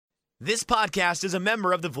This podcast is a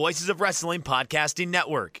member of the Voices of Wrestling Podcasting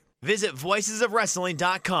Network. Visit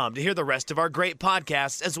voicesofwrestling.com to hear the rest of our great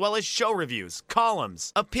podcasts, as well as show reviews,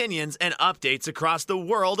 columns, opinions, and updates across the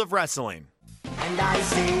world of wrestling. And I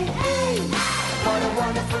say, hey, what a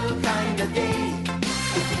wonderful kind of day.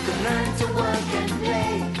 If you could learn to work and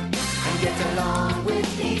play and get along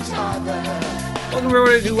with each other. Welcome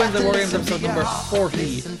everybody to Wednesday War Games episode number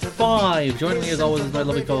 45. Joining me as always is my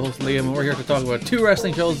lovely co-host Liam, and we're here to talk about 2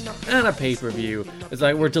 wrestling shows and a pay-per-view. It's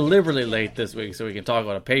like we're deliberately late this week so we can talk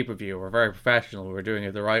about a pay-per-view. We're very professional. We're doing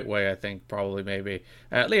it the right way, I think, probably, maybe.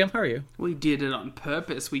 Liam, how are you? We did it on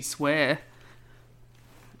purpose, we swear.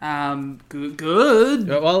 Good.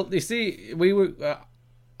 Well, you see, we were.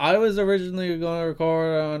 I was originally going to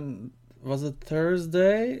record on, was it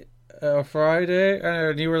Thursday or Friday?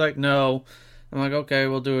 And you were like, no. I'm like, okay,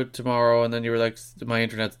 we'll do it tomorrow. And then you were like, my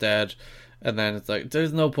internet's dead. And then it's like,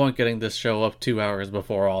 there's no point getting this show up 2 hours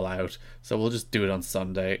before All Out. So we'll just do it on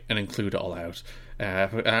Sunday and include All Out.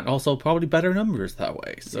 And also probably better numbers that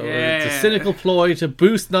way. So It's a cynical ploy to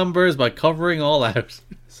boost numbers by covering All Out.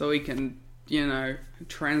 So we can,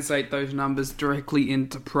 translate those numbers directly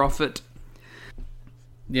into profit.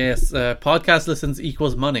 Yes, podcast listens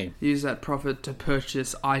equals money. Use that profit to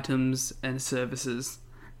purchase items and services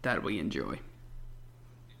that we enjoy.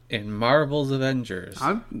 In Marvel's Avengers.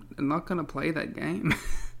 I'm not going to play that game.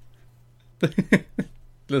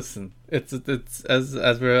 Listen, it's as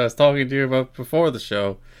I was talking to you about before the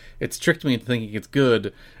show, it's tricked me into thinking it's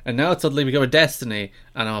good, and now it's suddenly become a Destiny,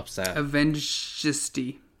 and I'm upset.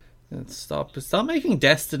 Avengisty. Stop making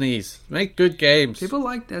Destinies. Make good games. People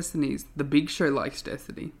like Destinies. The Big Show likes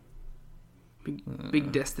Destiny.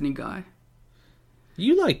 Big Destiny guy.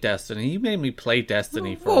 You like Destiny. You made me play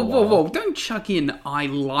Destiny for a while. Whoa. Don't chuck in, I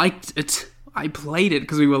liked it. I played it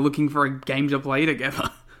because we were looking for a game to play together.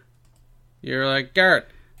 You're like, Garrett,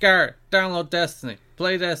 download Destiny.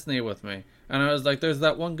 Play Destiny with me. And I was like, there's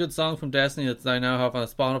that one good song from Destiny that I now have on a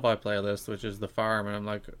Spotify playlist, which is The Farm. And I'm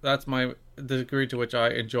like, that's the degree to which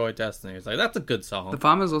I enjoy Destiny. It's like, that's a good song. The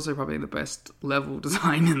Farm is also probably the best level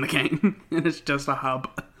design in the game. And it's just a hub.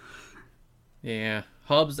 Yeah.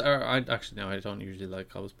 Hubs are... I don't usually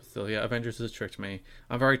like hubs, but still, yeah, Avengers has tricked me.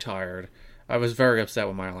 I'm very tired. I was very upset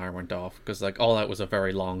when my alarm went off, because, All Out was a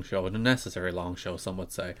very long show, an unnecessary long show, some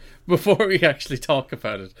would say, before we actually talk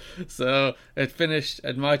about it. So, it finished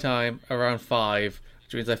at my time around 5,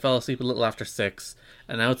 which means I fell asleep a little after 6,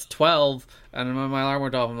 and now it's 12, and when my alarm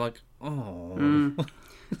went off, I'm like, oh.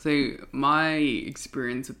 So, my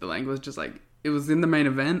experience with the length was just like, it was in the main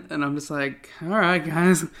event, and I'm just like, alright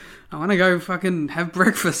guys, I want to go fucking have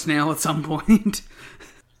breakfast now at some point.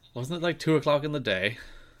 Wasn't it like 2 o'clock in the day?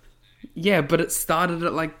 Yeah, but it started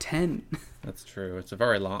at like 10. That's true, it's a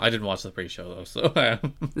very long... I didn't watch the pre-show though, so...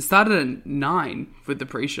 It started at 9 with the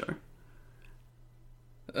pre-show.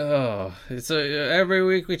 Oh, it's every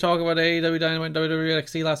week we talk about AEW Dynamite, WWE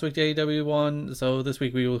NXT. Last week the AEW one, so this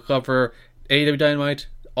week we will cover AEW Dynamite,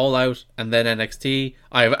 All Out, and then NXT.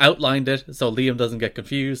 I have outlined it so Liam doesn't get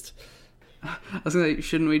confused. I was gonna say,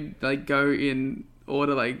 shouldn't we go in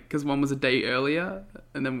order, because one was a day earlier,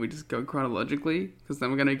 and then we just go chronologically? Because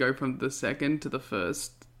then we're gonna go from the second to the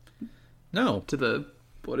first. No. To the,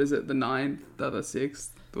 what is it, the 9th, the other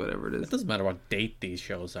 6th, whatever it is. It doesn't matter what date these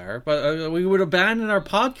shows are, but we would abandon our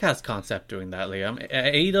podcast concept doing that, Liam.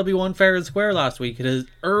 AEW won fair and square last week. It has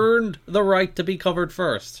earned the right to be covered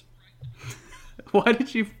first. Why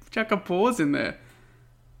did you chuck a pause in there?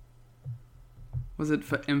 Was it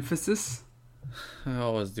for emphasis? I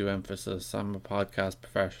always do emphasis. I'm a podcast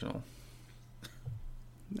professional.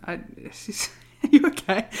 Are you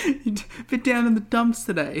okay? You're a bit down in the dumps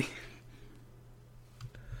today.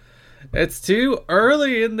 It's too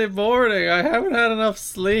early in the morning. I haven't had enough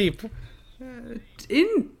sleep.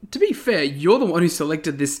 To be fair, you're the one who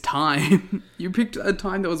selected this time. You picked a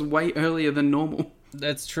time that was way earlier than normal.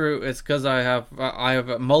 That's true. It's because I have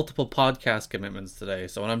multiple podcast commitments today.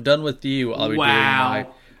 So when I'm done with you, I'll be doing my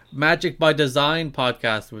Magic by Design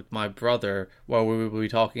podcast with my brother, where we will be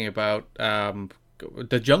talking about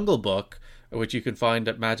the Jungle Book, which you can find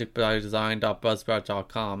at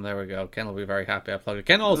magicbydesign.buzzsprout.com. There we go. Ken will be very happy I plugged it.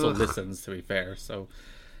 Ken also listens, to be fair. So,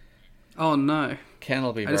 oh no, Ken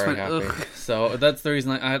will be very happy. So that's the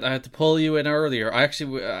reason I had to pull you in earlier. I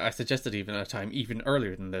suggested even a time even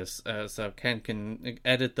earlier than this, so Ken can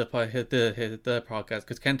edit the podcast,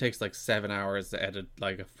 because Ken takes like 7 hours to edit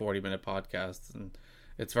like a 40-minute podcast, and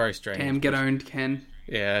it's very strange. Cam, get owned, Ken.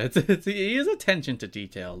 Yeah, he has attention to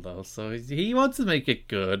detail though, so he wants to make it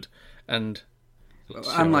good. And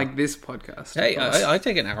unlike this podcast, hey, I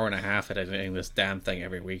take an hour and a half editing this damn thing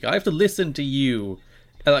every week. I have to listen to you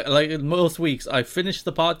Like most weeks, I finish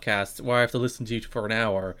the podcast where I have to listen to you for an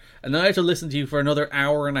hour, and then I have to listen to you for another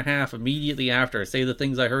hour and a half immediately after. Say the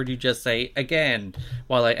things I heard you just say again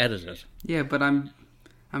while I edit it. Yeah, but I'm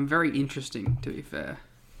very interesting, to be fair.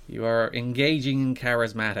 You are engaging and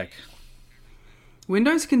charismatic.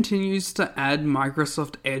 Windows continues to add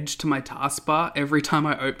Microsoft Edge to my taskbar every time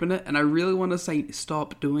I open it, and I really want to say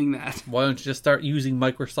stop doing that. Why don't you just start using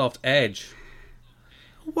Microsoft Edge?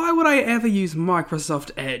 Why would I ever use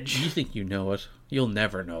Microsoft Edge? You think you know it. You'll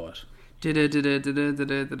never know it. Yeah,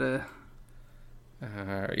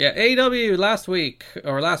 AEW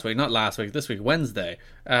this week, Wednesday,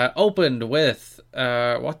 opened with,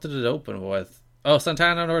 what did it open with? Oh,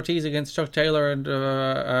 Santana and Ortiz against Chuck Taylor and,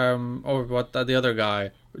 the other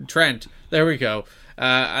guy? Trent. There we go.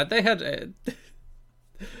 They had a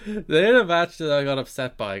match that I got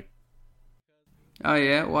upset by. Oh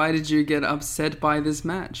yeah? Why did you get upset by this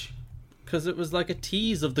match? Because it was like a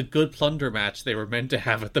tease of the Good Plunder match they were meant to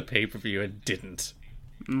have at the pay-per-view and didn't.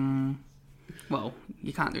 Well,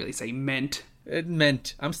 you can't really say meant. It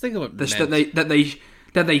meant. I'm thinking about meant.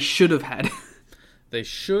 That they should have had. They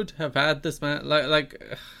should have had this match.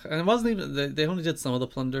 And it wasn't even. They only did some of the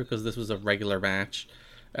Plunder because this was a regular match,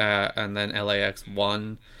 and then LAX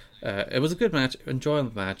won. It was a good match,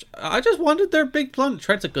 enjoyable match. I just wanted their big Plunder.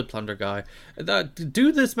 Trent's a good Plunder guy.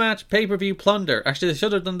 Do this match pay-per-view Plunder. Actually, they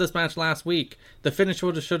should have done this match last week. The finish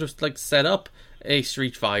should have set up a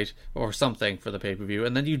street fight or something for the pay-per-view,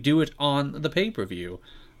 and then you do it on the pay-per-view,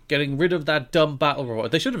 getting rid of that dumb battle royal.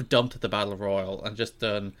 They should have dumped the battle royal and just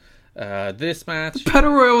done this match.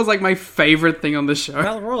 Battle royal was like my favorite thing on the show.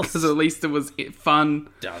 Battle royal, because at least it was fun.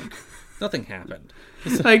 Done. Nothing happened.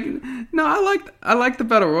 Like, no, I liked the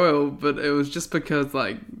battle royal, but it was just because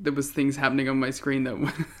like there was things happening on my screen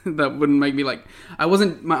that that wouldn't make me like.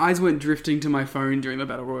 My eyes weren't drifting to my phone during the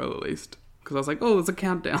battle royal, at least. Because I was like, oh, there's a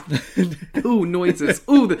countdown. Ooh, noises.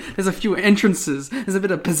 Ooh, there's a few entrances. There's a bit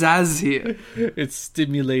of pizzazz here. It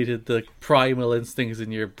stimulated the primal instincts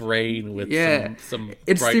in your brain with some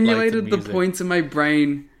It bright stimulated lights and the points in my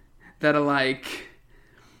brain that are like,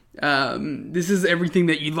 this is everything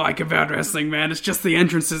that you like about wrestling, man. It's just the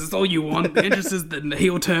entrances. It's all you want. The entrances, the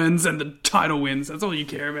heel turns, and the title wins. That's all you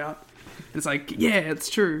care about. It's like, yeah, it's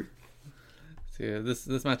true. Yeah,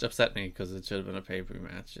 this match upset me because it should have been a pay-per-view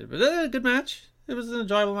match. But a good match. It was an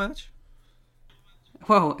enjoyable match.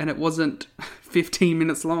 Well, and it wasn't 15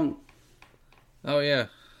 minutes long. Oh yeah,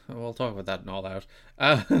 we'll talk about that in All Out.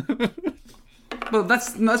 Well,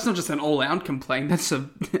 that's not just an all-out complaint. That's a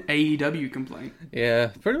AEW complaint. Yeah,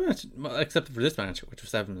 pretty much, except for this match, which was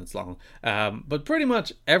 7 minutes long. But pretty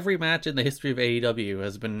much every match in the history of AEW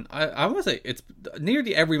has been, I want to say, it's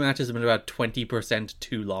nearly every match has been about 20%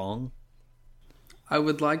 too long. I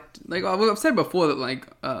would I've said before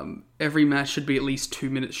that every match should be at least 2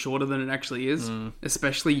 minutes shorter than it actually is,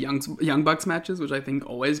 especially Young Bucks matches, which I think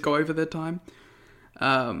always go over their time.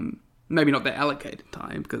 Maybe not their allocated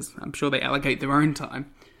time, because I'm sure they allocate their own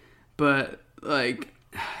time. But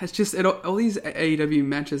it's just all these AEW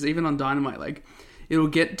matches, even on Dynamite, it'll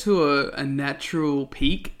get to a natural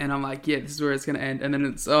peak, and I'm like, yeah, this is where it's going to end, and then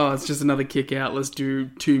it's just another kick out. Let's do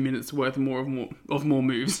 2 minutes worth of more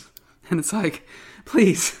moves, and it's like,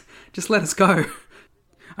 please, just let us go.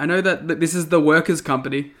 I know that this is the workers'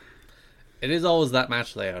 company. It is always that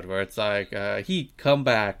match layout where it's like, heat,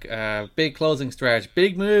 comeback, big closing stretch,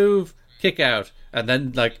 big move, kick out, and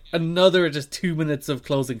then another just 2 minutes of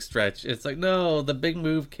closing stretch. It's like, no, the big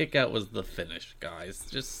move, kick out was the finish, guys.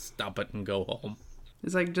 Just stop it and go home.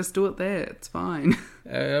 It's like, just do it there. It's fine.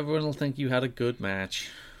 Everyone will think you had a good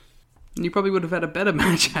match. You probably would have had a better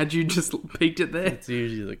match had you just peaked it there. It's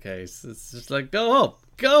usually the case. It's just like, go home.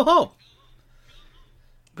 Go home.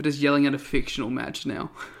 But just yelling at a fictional match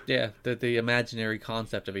now. Yeah, the imaginary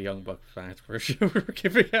concept of a Young Bucks match we're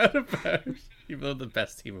giving out about. Even though the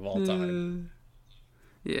best team of all time.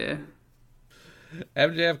 Yeah.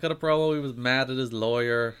 MJF got a promo. He was mad at his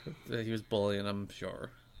lawyer. He was bullying him,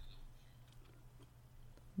 sure.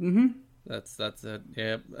 Mm-hmm. That's it.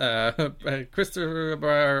 Yeah. Christopher,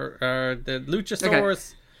 the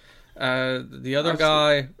Luchasaurus, the other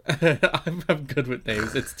guy. I'm good with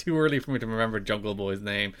names. It's too early for me to remember Jungle Boy's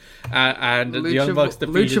name. And the Young Bucks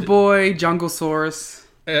defeated Lucha Boy, Junglesaurus.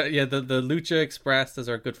 The Lucha Express, as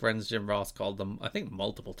our good friends Jim Ross called them, I think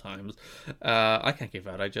multiple times. I can't give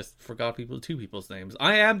out. I just forgot two people's names.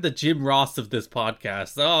 I am the Jim Ross of this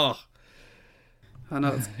podcast. Oh, I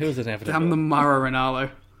know. It was inevitable. I'm the Mauro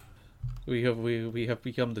Ranallo. We have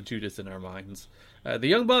become the Judas in our minds. The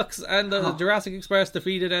Young Bucks and the Jurassic Express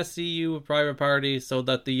defeated SCU, a private party, so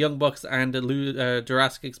that the Young Bucks and the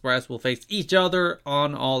Jurassic Express will face each other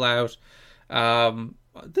on All Out.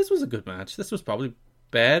 This was a good match. This was probably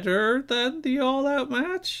better than the All Out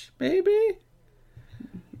match, maybe?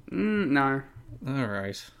 No.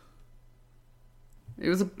 Alright. It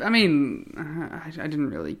was, I didn't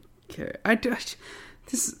really care.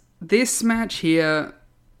 This match here,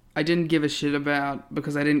 I didn't give a shit about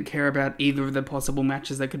because I didn't care about either of the possible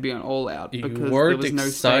matches that could be on All Out. You because weren't there was no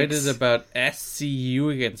excited stakes. about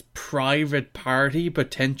SCU against Private Party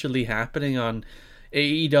potentially happening on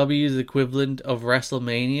AEW's equivalent of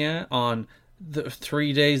WrestleMania on the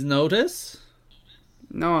 3 days' notice?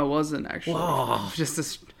 No, I wasn't actually. Whoa.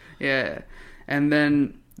 Yeah. And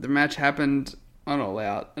then the match happened on All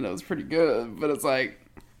Out, and it was pretty good. But it's like,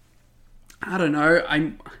 I don't know.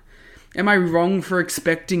 Am I wrong for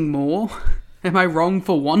expecting more? Am I wrong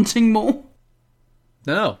for wanting more?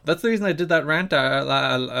 No, that's the reason I did that rant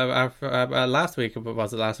last week.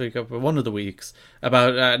 Was it last week? One of the weeks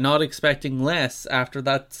about not expecting less after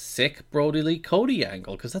that sick Brody Lee Cody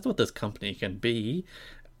angle, because that's what this company can be,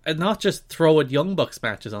 and not just throw at Young Bucks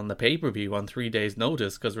matches on the pay-per-view on 3 days'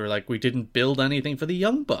 notice because we're like, we didn't build anything for the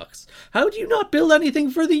Young Bucks. How do you not build anything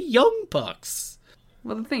for the Young Bucks?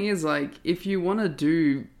 Well, the thing is, like, if you want to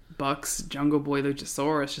do Bucks, Jungle Boy,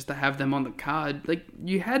 Luchasaurus, just to have them on the card, like,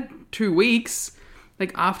 you had 2 weeks,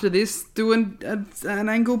 like, after this, doing an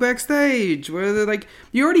angle backstage, where they're like,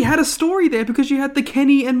 you already had a story there because you had the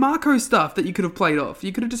Kenny and Marco stuff that you could have played off.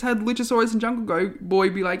 You could have just had Luchasaurus and Jungle Boy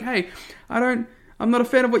be like, hey, I'm not a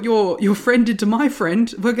fan of what your friend did to my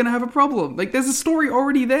friend. We're going to have a problem. Like, there's a story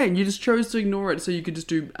already there, and you just chose to ignore it so you could just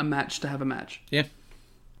do a match to have a match. Yeah.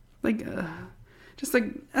 Like, just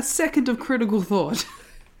like a second of critical thought.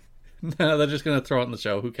 No, they're just going to throw it on the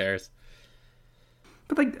show. Who cares?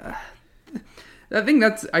 But, like, I think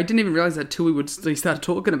I didn't even realize that till we started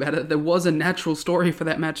talking about it. There was a natural story for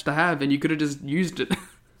that match to have, and you could have just used it.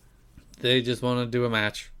 They just want to do a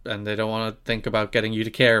match, and they don't want to think about getting you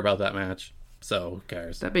to care about that match. So, who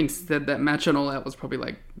cares? That being said, that match on All Out was probably,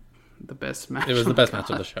 like, the best match. It was the best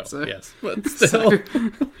match of the show, so, yes. But still...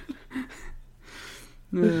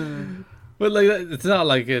 But like, it's not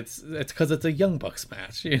like it's because it's a Young Bucks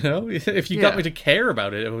match, you know? If you got me to care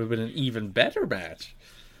about it, it would have been an even better match.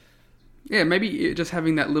 Yeah, maybe just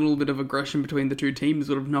having that little bit of aggression between the two teams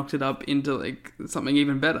would have knocked it up into, like, something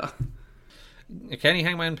even better. Kenny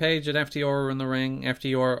Hangman Page and FTR were in the ring.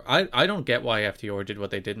 FTR, I don't get why FTR did what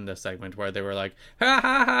they did in this segment, where they were like, ha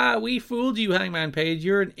ha ha, we fooled you, Hangman Page,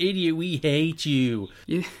 you're an idiot, we hate you.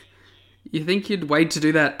 You think you'd wait to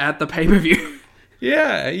do that at the pay-per-view?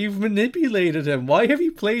 Yeah, you've manipulated him. Why have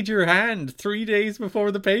you played your hand 3 days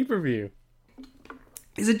before the pay-per-view?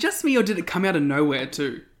 Is it just me, or did it come out of nowhere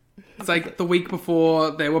too? It's like the week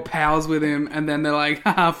before they were pals with him, and then they're like,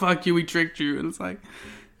 haha, fuck you, we tricked you. And it's like,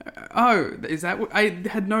 oh, is that what... I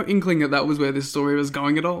had no inkling that was where this story was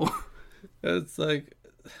going at all. It's like,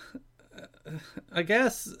 I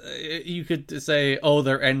guess you could say, oh,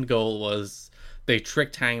 their end goal was they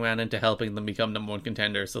tricked Hangman into helping them become number one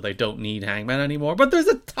contender, so they don't need Hangman anymore. But there's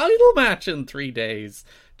a title match in 3 days.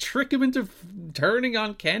 Trick him into turning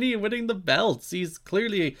on Kenny and winning the belts. He's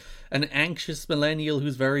clearly an anxious millennial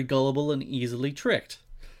who's very gullible and easily tricked.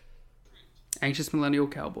 Anxious millennial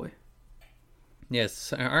cowboy.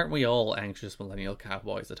 Yes, aren't we all anxious millennial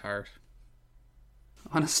cowboys at heart?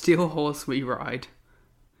 On a steel horse we ride.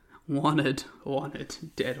 Wanted,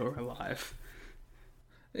 dead or alive.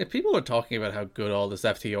 If people were talking about how good all this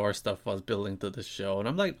FTR stuff was building to this show, and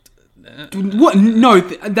I'm like... What? No,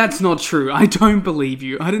 that's not true. I don't believe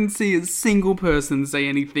you. I didn't see a single person say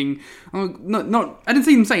anything. I didn't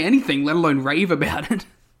see them say anything, let alone rave about it.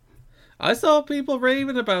 I saw people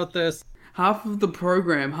raving about this. Half of the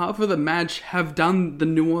program, half of the match have done the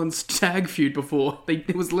nuanced tag feud before.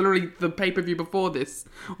 It was literally the pay-per-view before this.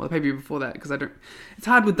 Or the pay-per-view before that, because it's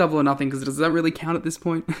hard with Double or Nothing, because does that really count at this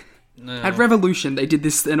point? No. At Revolution, they did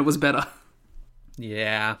this and it was better.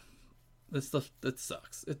 Yeah. This stuff, it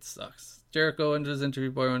sucks. It sucks. Jericho enters his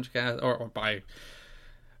interview by Orange Cassidy, or by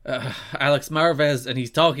Alex Marvez, and he's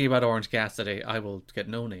talking about Orange Cassidy. I will get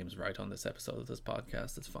no names right on this episode of this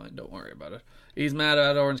podcast. It's fine. Don't worry about it. He's mad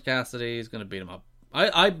at Orange Cassidy. He's going to beat him up.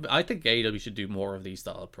 I think AEW should do more of these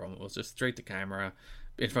style of promos, just straight to camera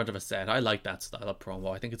in front of a set. I like that style of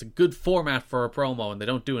promo. I think it's a good format for a promo, and they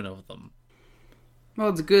don't do enough of them. Well,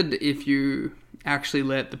 it's good if you actually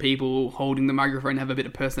let the people holding the microphone have a bit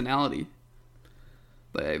of personality.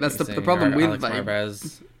 Like, that's the problem with Alex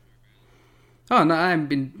Marvez. Oh no, I've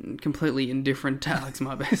been completely indifferent to Alex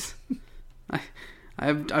Marvez.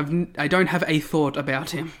 I don't have a thought about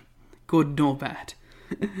him, good nor bad.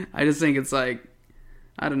 I just think it's like,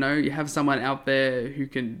 I don't know, you have someone out there who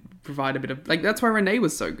can provide a bit of, like, that's why Renee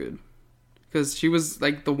was so good. because she was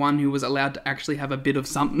like the one who was allowed to actually have a bit of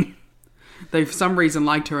something. They for some reason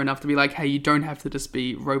liked her enough to be like, hey, you don't have to just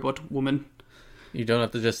be robot woman. You don't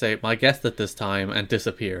have to just say, my guest at this time, and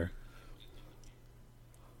disappear.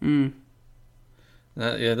 It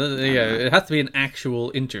has to be an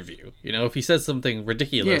actual interview. You know, if he says something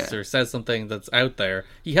ridiculous or says something that's out there,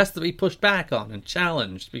 he has to be pushed back on and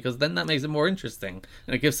challenged, because then that makes it more interesting,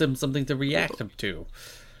 and it gives him something to react to.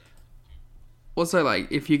 Also,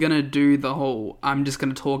 like, if you're gonna do the whole I'm just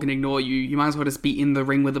gonna talk and ignore you, you might as well just be in the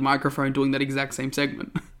ring with the microphone doing that exact same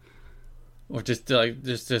segment. Or just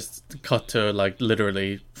cut to, like,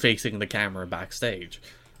 literally facing the camera backstage.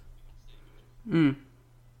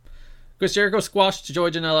 Chris Jericho squashed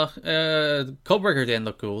Joey Janela. Codebreaker didn't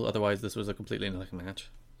look cool, otherwise this was a completely nothing match.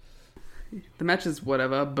 The match is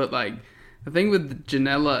whatever, but, like, the thing with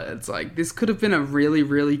Janela, it's like, this could have been a really,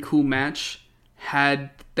 really cool match had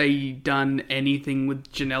they done anything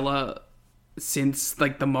with Janela since,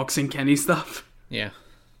 like, the Mox and Kenny stuff. Yeah.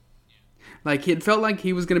 Like, it felt like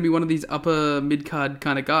he was going to be one of these upper mid-card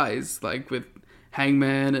kind of guys, like, with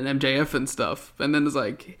Hangman and MJF and stuff. And then it's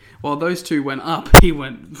like, while those two went up, he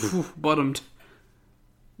went bottomed.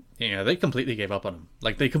 Yeah, they completely gave up on him.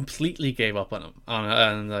 Like, they completely gave up on him.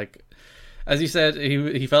 And, like, as you said,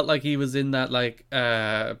 he felt like he was in that, like,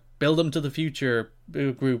 build him to the future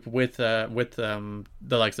group with the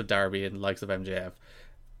likes of Darby and the likes of MJF.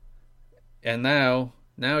 And now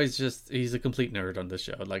he's a complete nerd on this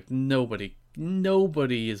show. Like, nobody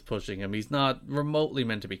is pushing him. He's not remotely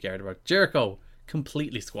meant to be cared about. Jericho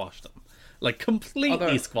completely squashed him. Like,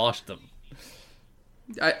 completely squashed them.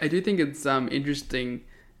 I do think it's interesting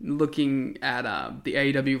looking at the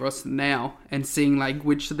AEW roster now and seeing, like,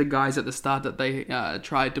 which of the guys at the start that they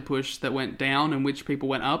tried to push that went down and which people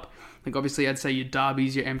went up. Like, obviously, I'd say your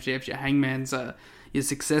Darbys, your MJFs, your Hangmans are your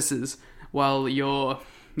successors, while your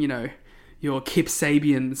Kip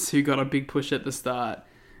Sabians, who got a big push at the start,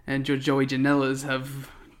 and your Joey Janellas have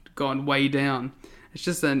gone way down. It's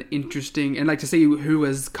just an interesting, and like to see who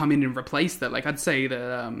has come in and replaced that. Like, I'd say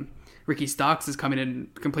that Ricky Starks has come in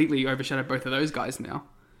and completely overshadowed both of those guys now,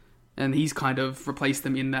 and he's kind of replaced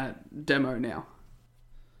them in that demo now.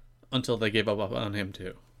 Until they gave up on him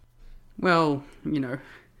too. Well,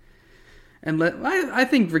 and I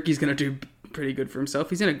think Ricky's going to do pretty good for himself.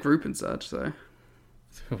 He's in a group and such, so.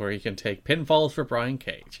 Where he can take pinfalls for Brian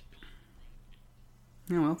Cage.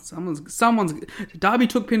 Yeah, well, someone's. Darby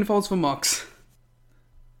took pinfalls for Mox.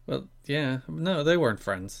 Well, yeah, no, they weren't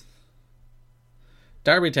friends.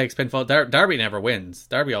 Darby takes pinfall. Darby never wins.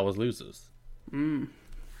 Darby always loses.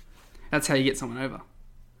 That's how you get someone over.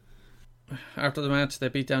 After the match, they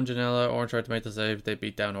beat down Janela. Orange tried to make the save. They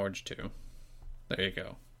beat down Orange too. There you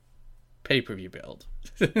go. Pay-per-view build.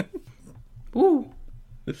 Ooh.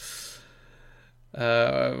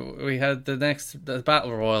 We had the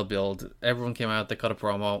Battle Royal build. Everyone came out, they cut a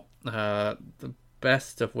promo. The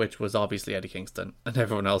best of which was obviously Eddie Kingston, and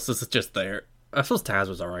everyone else is just there. I suppose Taz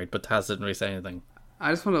was alright, but Taz didn't really say anything.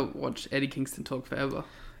 I just want to watch Eddie Kingston talk forever.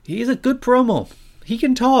 He's a good promo. He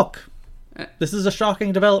can talk. This is a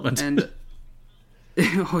shocking development. And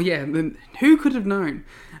oh yeah, then who could have known?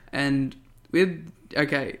 And with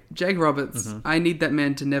Jake Roberts, I need that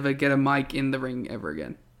man to never get a mic in the ring ever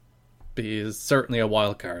again. He is certainly a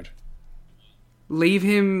wild card. Leave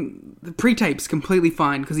him. The pre-tape's completely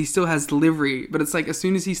fine because he still has delivery, but it's like as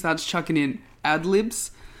soon as he starts chucking in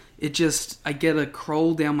ad-libs, I get a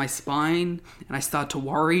crawl down my spine and I start to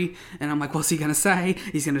worry, and I'm like, what's he going to say?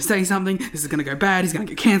 He's going to say something. This is going to go bad. He's going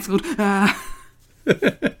to get cancelled. I'm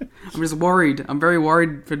just worried. I'm very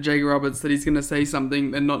worried for Jake Roberts that he's going to say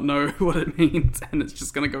something and not know what it means, and it's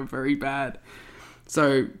just going to go very bad.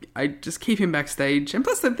 So I just keep him backstage, and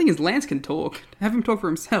plus the thing is, Lance can talk. Have him talk for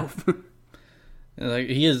himself. Like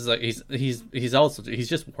he's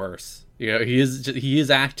just worse. You know, he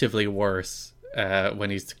is actively worse when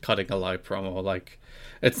he's cutting a live promo. Like,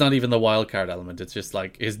 it's not even the wild card element. It's just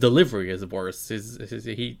like his delivery is worse.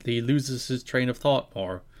 He loses his train of thought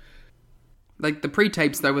more. Like the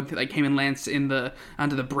pre-tapes though, with like him and Lance under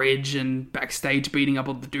the bridge and backstage beating up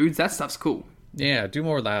all the dudes, that stuff's cool. Yeah, do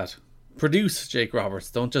more of that. Produce Jake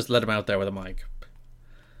Roberts. Don't just let him out there with a mic.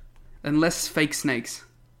 And less fake snakes.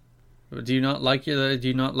 Do you not like Do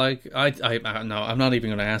you not like? No, I'm not even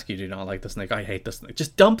going to ask you. Do you not like the snake? I hate the snake.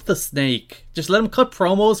 Just dump the snake. Just let him cut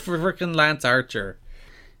promos for frickin' Lance Archer.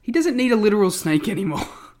 He doesn't need a literal snake anymore.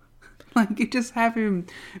 Like, you just have him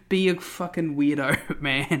be a fucking weirdo,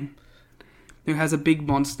 man. Who has a big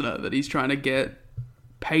monster that he's trying to get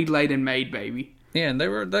paid, late, and made, baby. Yeah, and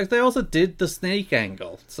they also did the snake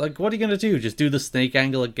angle. It's like, what are you going to do? Just do the snake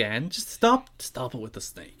angle again? Just stop it with the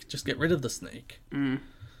snake. Just get rid of the snake.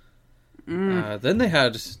 Then they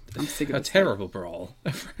had I'm sick of a this terrible brawl.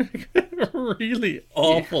 Really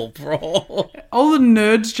awful brawl. All the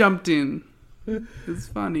nerds jumped in. It's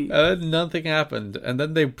funny. And then nothing happened. And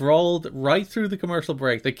then they brawled right through the commercial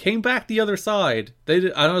break. They came back the other side.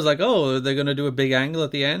 And I was like, oh, they're going to do a big angle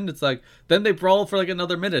at the end? It's like, then they brawled for like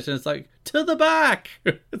another minute. And it's like, to the back.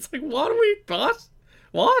 It's like,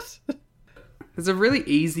 what? There's a really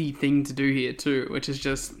easy thing to do here too, which is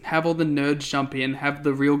just have all the nerds jump in, have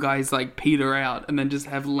the real guys like peter out, and then just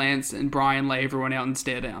have Lance and Brian lay everyone out and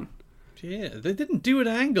stare down. Yeah, they didn't do an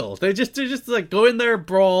angle. They just like go in there,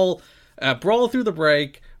 brawl through the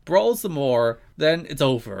break, brawl some more, then it's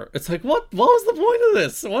over. It's like, what was the point of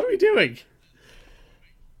this? What are we doing?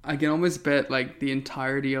 I can almost bet like the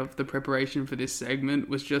entirety of the preparation for this segment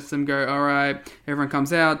was just them go, all right, everyone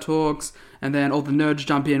comes out, talks, and then all the nerds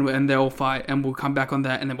jump in and they all fight, and we'll come back on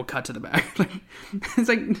that, and then we'll cut to the back. It's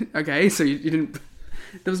like, okay, so you didn't...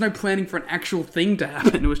 There was no planning for an actual thing to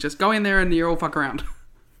happen. It was just go in there and you all fuck around.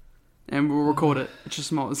 And we'll record it. It's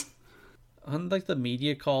just s'mores. On like the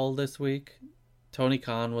media call this week, Tony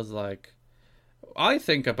Khan was like, I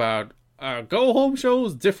think about go-home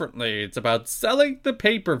shows differently. It's about selling the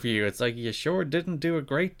pay-per-view. It's like, you sure didn't do a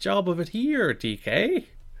great job of it here, TK.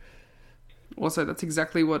 Also, that's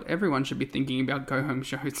exactly what everyone should be thinking about go-home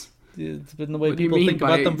shows. It's been the way people think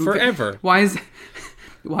about them forever. Why is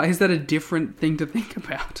that a different thing to think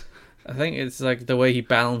about? I think it's like the way he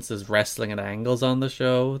balances wrestling and angles on the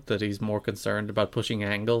show, that he's more concerned about pushing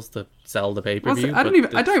angles to sell the pay-per-view. I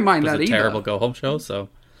don't mind that either. either. Terrible go-home show, so...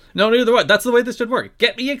 No, neither way. That's the way this should work.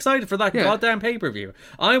 Get me excited for that goddamn pay-per-view.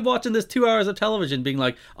 I'm watching this 2 hours of television being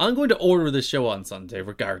like, I'm going to order this show on Sunday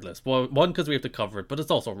regardless. Well, one, because we have to cover it, but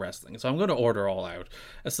it's also wrestling, so I'm going to order all out.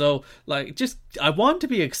 So, like, I want to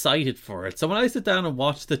be excited for it. So when I sit down and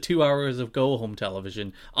watch the 2 hours of go-home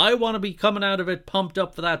television, I want to be coming out of it pumped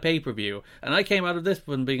up for that pay-per-view. And I came out of this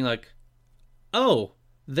one being like, oh...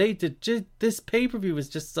 this pay-per-view is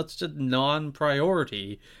just such a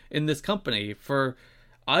non-priority in this company for...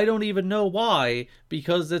 I don't even know why,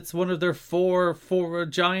 because it's one of their four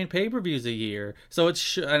giant pay-per-views a year. So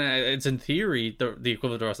it's in theory the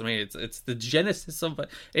equivalent of WrestleMania. It's the genesis of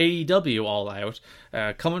AEW All Out,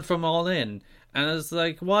 coming from All In, and it's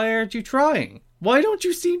like, why aren't you trying? Why don't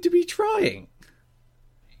you seem to be trying?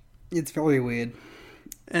 It's very weird,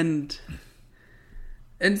 and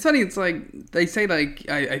it's funny. It's like they say, like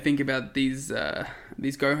I think about these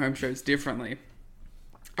go home shows differently.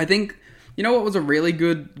 I think. You know what was a really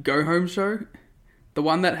good go-home show? The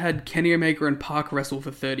one that had Kenny Omega and Park wrestle for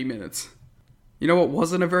 30 minutes. You know what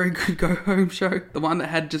wasn't a very good go-home show? The one that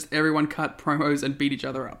had just everyone cut promos and beat each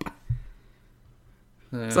other up.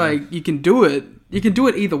 It's like, you can do it. You can do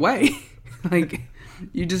it either way. Like,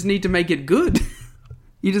 you just need to make it good.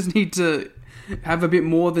 You just need to have a bit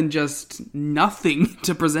more than just nothing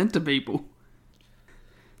to present to people.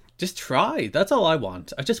 Just try. That's all I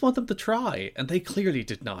want. I just want them to try. And they clearly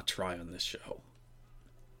did not try on this show.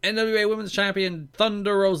 NWA Women's Champion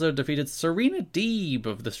Thunder Rosa defeated Serena Deeb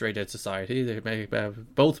of the Straight Edge Society. They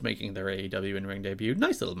both making their AEW in-ring debut.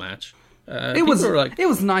 Nice little match. It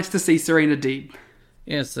was nice to see Serena Deeb.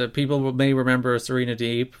 Yes, people may remember Serena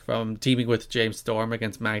Deeb from teaming with James Storm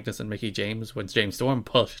against Magnus and Mickie James when James Storm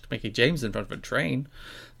pushed Mickie James in front of a train.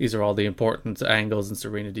 These are all the important angles in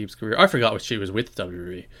Serena Deeb's career. I forgot what she was with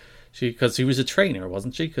WWE. Because she was a trainer,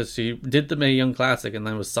 wasn't she? Because she did the Mae Young Classic and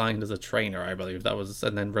then was signed as a trainer, I believe. That was,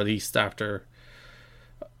 and then released after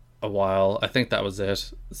a while. I think that was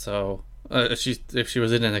it. So, if she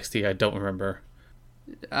was in NXT, I don't remember.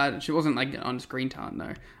 She wasn't like on screen talent,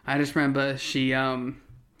 no. I just remember she,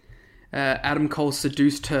 Adam Cole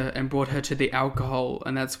seduced her and brought her to the alcohol,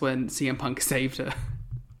 and that's when CM Punk saved her.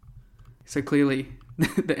 So clearly,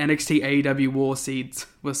 the NXT AEW war seeds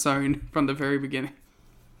were sown from the very beginning.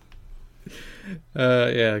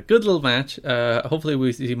 Good little match. Hopefully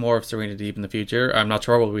we see more of Serena Deeb in the future. I'm not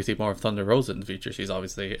sure will we see more of Thunder Rosa in the future. She's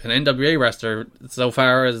obviously an NWA wrestler. So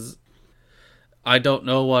far as I don't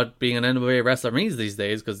know what being an NWA wrestler means these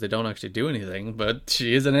days, because they don't actually do anything, but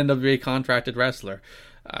she is an NWA contracted wrestler.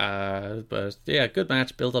 But yeah, good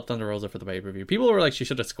match. Build up Thunder Rosa for the pay-per-view. People were like, she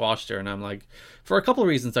should have squashed her, and I'm like, for a couple of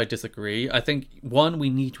reasons I disagree. I think, one,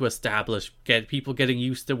 we need to get people getting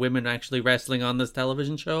used to women actually wrestling on this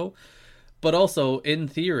television show. But also, in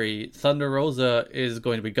theory, Thunder Rosa is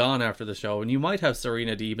going to be gone after the show, and you might have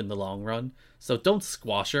Serena Deeb in the long run. So don't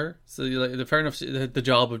squash her. So fair enough, the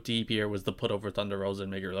job of Deeb here was to put over Thunder Rosa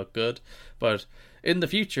and make her look good. But in the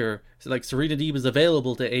future, like Serena Deeb is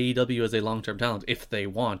available to AEW as a long-term talent if they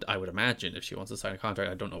want. I would imagine if she wants to sign a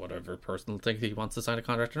contract. I don't know whatever personal thing he wants to sign a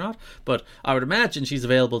contract or not, but I would imagine she's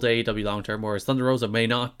available to AEW long-term, whereas Thunder Rosa may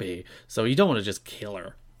not be. So you don't want to just kill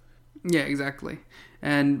her. Yeah, exactly.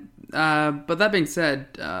 And but that being said,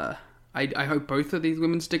 I hope both of these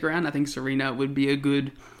women stick around. I think Serena would be a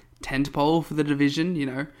good tentpole for the division, you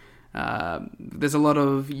know. There's a lot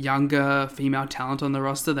of younger female talent on the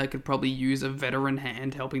roster that could probably use a veteran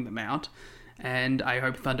hand helping them out. And I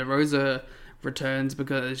hope Thunder Rosa returns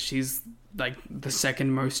because she's like the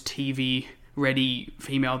second most TV ready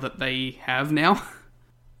female that they have now.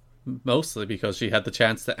 Mostly because she had the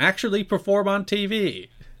chance to actually perform on TV.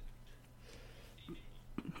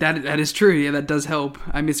 That is true. Yeah, that does help.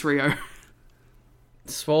 I miss Rio.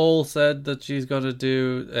 Swole said that she's going to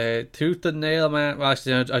do a tooth and nail match. Well,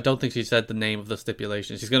 actually, I don't think she said the name of the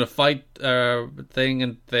stipulation. She's going to fight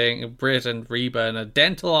Britt and Reba in a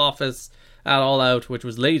dental office at All Out, which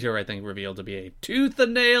was later, I think, revealed to be a tooth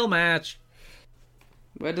and nail match.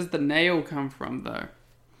 Where does the nail come from, though?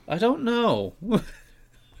 I don't know.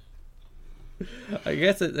 I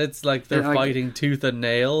guess it's like they're fighting tooth and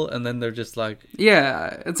nail, and then they're just like...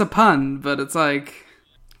 Yeah, it's a pun, but it's like...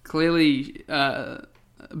 Clearly,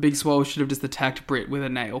 Big Swole should have just attacked Britt with a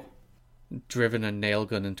nail. Driven a nail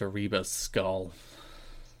gun into Reba's skull.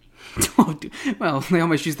 Well, they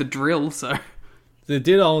almost used the drill, so... They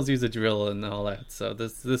did almost use a drill and all that, so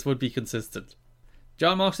this would be consistent.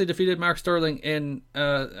 John Moxley defeated Mark Sterling in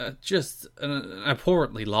just an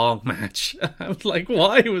abhorrently long match. I was like,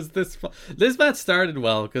 why was this... This match started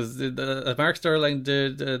well, because Mark Sterling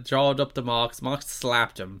jawed up to Mox. Mox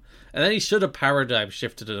slapped him. And then he should have paradigm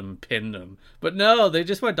shifted him and pinned him. But no, they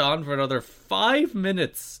just went on for another 5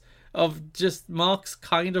 minutes of just Mox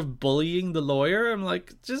kind of bullying the lawyer. I'm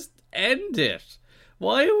like, just end it.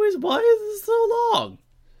 Why is this so long?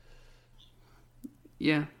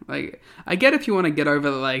 Yeah, like, I get if you want to get over,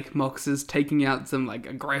 like, Mox's taking out some, like,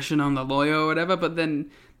 aggression on the lawyer or whatever, but then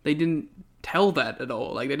they didn't tell that at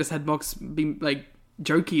all. Like, they just had Mox be, like,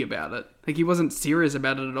 jokey about it. Like, he wasn't serious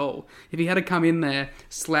about it at all. If he had to come in there,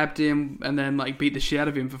 slapped him, and then, like, beat the shit out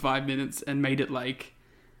of him for 5 minutes and made it, like,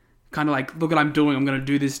 kind of like, look what I'm doing, I'm going to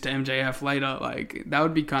do this to MJF later, like, that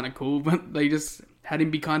would be kind of cool, but they just had him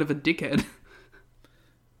be kind of a dickhead.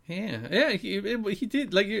 Yeah, he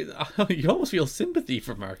did. Like, you almost feel sympathy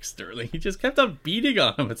for Mark Sterling. He just kept on beating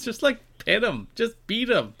on him. It's just like, pin him, just beat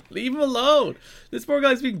him, leave him alone. This poor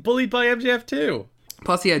guy's being bullied by MJF too.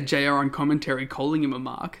 Plus, he had JR on commentary calling him a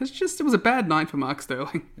mark. It was a bad night for Mark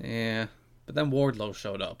Sterling. Yeah, but then Wardlow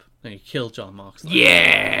showed up and he killed John Moxley.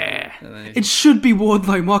 Yeah, it should be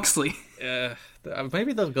Wardlow Moxley. Yeah.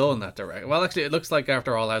 Maybe they'll go in that direction. Well, actually, it looks like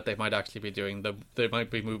after All Out, they might actually be they might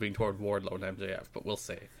be moving toward Wardlow and MJF, but we'll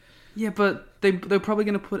see. Yeah, but they're probably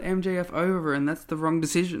going to put MJF over, and that's the wrong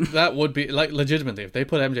decision. That would be, like, legitimately, if they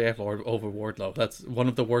put MJF over Wardlow, that's one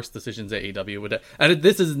of the worst decisions AEW would have. And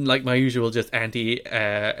this isn't like my usual just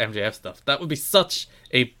anti-MJF stuff. That would be such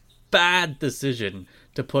a bad decision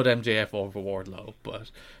to put MJF over Wardlow, but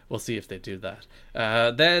we'll see if they do that.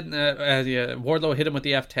 Then Wardlow hit him with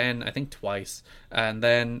the F10, I think twice, and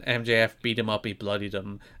then MJF beat him up, he bloodied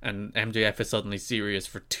him, and MJF is suddenly serious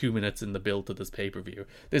for 2 minutes in the build to this pay-per-view.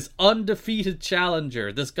 This undefeated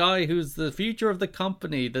challenger, this guy who's the future of the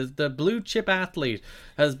company, the blue chip athlete,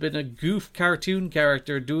 has been a goof cartoon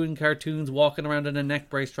character doing cartoons, walking around in a neck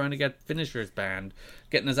brace trying to get finishers banned,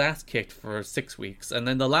 getting his ass kicked for 6 weeks, and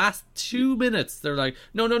then the last 2 minutes they're like,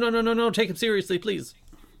 no, take him seriously, please.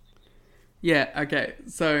 Yeah, okay,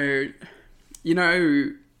 so, you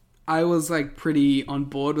know, I was, like, pretty on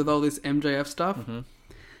board with all this MJF stuff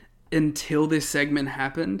until this segment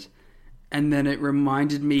happened, and then it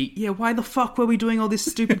reminded me, yeah, why the fuck were we doing all this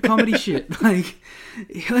stupid comedy shit? Like,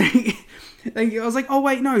 I was like, oh,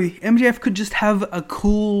 wait, no, MJF could just have a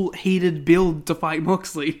cool, heated build to fight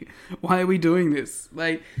Moxley. Why are we doing this?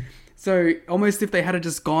 Like, so, almost if they had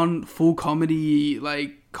just gone full comedy,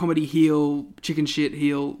 like, comedy heel, chicken shit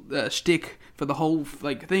heel, shtick for the whole,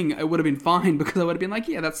 like, thing, it would have been fine, because I would have been like,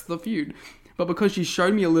 yeah, that's the feud. But because she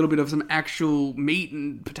showed me a little bit of some actual meat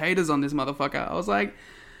and potatoes on this motherfucker, I was like,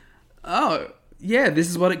 oh, yeah, this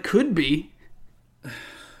is what it could be.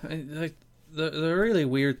 Like, the really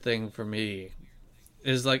weird thing for me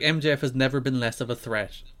is like MJF has never been less of a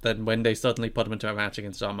threat than when they suddenly put him into a match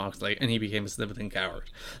against Jon Moxley and he became a sniveling coward.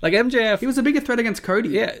 Like MJF, He was a bigger threat against Cody.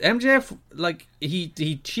 yeah, MJF, like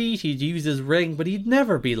he'd cheat, he'd use his ring, but he'd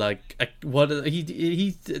never be like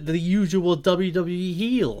he's the usual WWE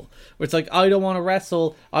heel. Where it's like, I don't want to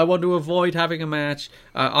wrestle, I want to avoid having a match.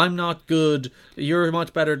 I'm not good. You're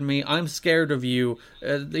much better than me. I'm scared of you.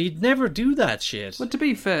 He'd never do that shit. But to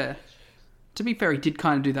be fair, he did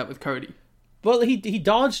kind of do that with Cody. Well, he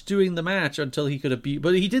dodged doing the match until he could abuse,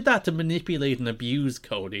 but he did that to manipulate and abuse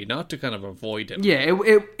Cody, not to kind of avoid him. Yeah,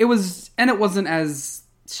 it was, and it wasn't as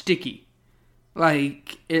sticky.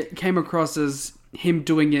 Like, it came across as him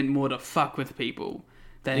doing it more to fuck with people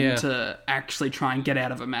than to actually try and get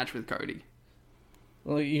out of a match with Cody.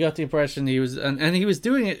 Well, you got the impression he was, and he was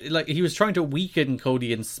doing it like he was trying to weaken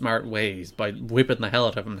Cody in smart ways by whipping the hell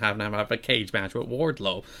out of him and having him have a cage match with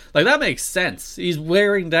Wardlow. Like, that makes sense. He's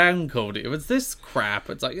wearing down Cody. It was this crap.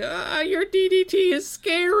 It's like, your DDT is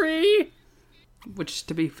scary. Which,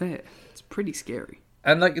 to be fair, it's pretty scary.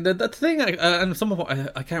 And like the thing, and someone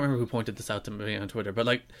I can't remember who pointed this out to me on Twitter, but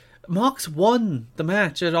like Mox won the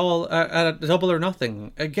match at a Double or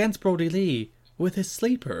Nothing against Brody Lee with his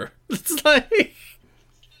sleeper. It's like,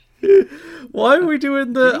 why are we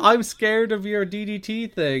doing the I'm scared of your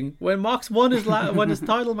DDT thing when Mox won his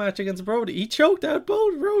title match against Brody? He choked out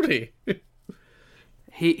Brody.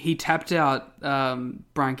 He tapped out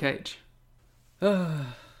Brian Cage.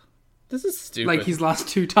 This is stupid. Like his last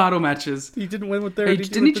 2 title matches. He didn't win with their.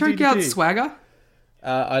 Didn't he choke out Swagger?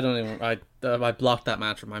 I don't even. I blocked that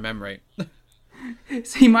match from my memory.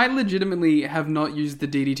 So he might legitimately have not used the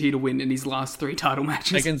DDT to win in his last 3 title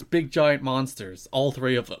matches. Against big giant monsters, all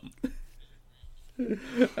 3 of them.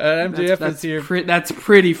 And MJF is here. That's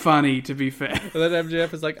pretty funny, to be fair. And then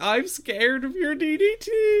MJF is like, I'm scared of your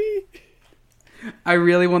DDT. I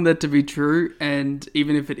really want that to be true, and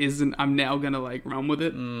even if it isn't, I'm now gonna like run with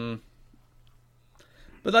it.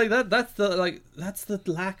 But like that's the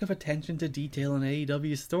lack of attention to detail in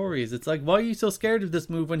AEW stories. It's like, why are you so scared of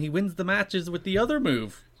this move when he wins the matches with the other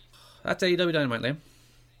move? That's AEW Dynamite, Liam.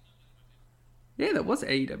 Yeah, that was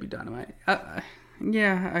AEW Dynamite.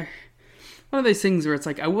 One of those things where it's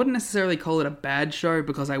like, I wouldn't necessarily call it a bad show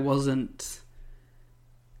because I wasn't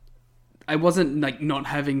like not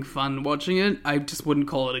having fun watching it. I just wouldn't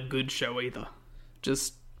call it a good show either.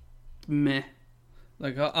 Just meh.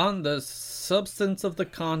 Like, on the substance of the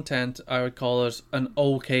content, I would call it an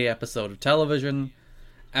okay episode of television.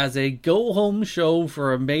 As a go-home show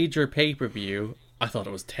for a major pay-per-view, I thought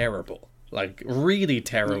it was terrible. Like, really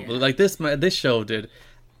terrible. Yeah. Like, this show did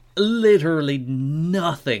literally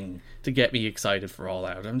nothing to get me excited for All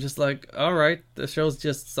Out. I'm just like, alright, the show's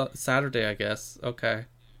just Saturday, I guess. Okay.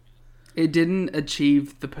 It didn't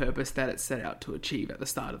achieve the purpose that it set out to achieve at the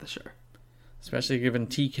start of the show. Especially given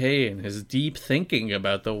TK and his deep thinking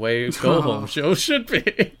about the way go-home shows should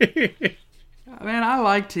be. Man, I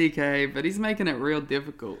like TK, but he's making it real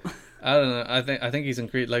difficult. I don't know. I think he's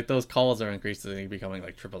increased. Like, those calls are increasingly becoming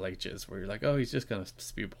like Triple H's, where you're like, oh, he's just gonna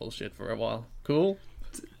spew bullshit for a while. Cool.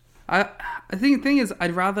 I think the thing is,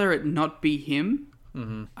 I'd rather it not be him.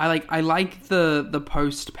 Mm-hmm. I like the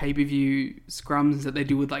post pay-per-view scrums that they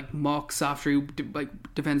do with like Mox after he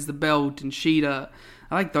defends the belt and Sheeta.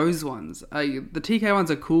 I like those ones. The TK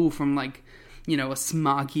ones are cool from like, you know, a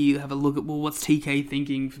smarky, have a look at, well, what's TK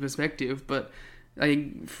thinking perspective. But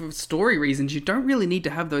for story reasons, you don't really need to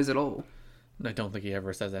have those at all. I don't think he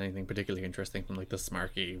ever says anything particularly interesting from like the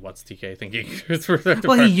smarky, what's TK thinking?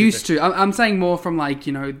 Well, he used to. I'm saying more from like,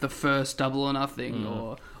 you know, the first Double or Nothing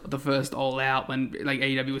or the first All Out when like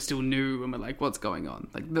AEW was still new and we're like, what's going on?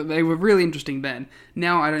 Like, they were really interesting then.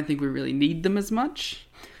 Now I don't think we really need them as much.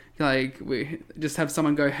 Like, we just have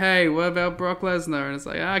someone go, hey, what about Brock Lesnar? And it's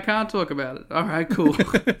like, I can't talk about it. All right, cool.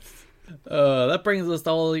 That brings us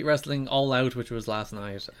to All Elite Wrestling All Out, which was last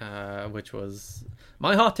night, which was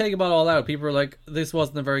my hot take about All Out. People were like, this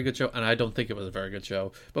wasn't a very good show, and I don't think it was a very good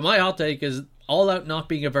show. But my hot take is All Out not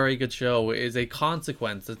being a very good show is a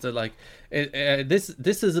consequence. It's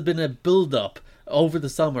this has been a build-up over the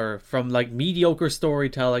summer from like mediocre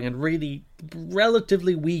storytelling and really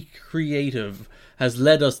relatively weak creative has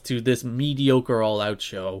led us to this mediocre All Out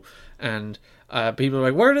show. And people are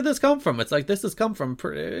like, where did this come from? It's like, this has come from,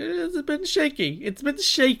 it's been shaky. It's been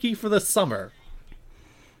shaky for the summer.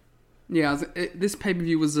 Yeah, this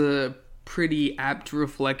pay-per-view was a pretty apt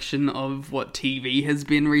reflection of what TV has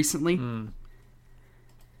been recently.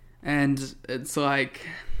 And it's like,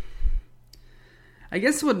 I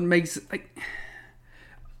guess what makes, like,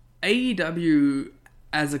 AEW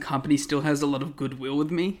as a company still has a lot of goodwill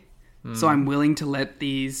with me. So I'm willing to let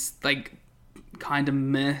these, like, kind of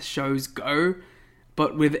meh shows go.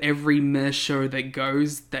 but with every meh show that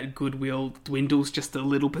goes, that goodwill dwindles just a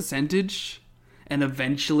little percentage, and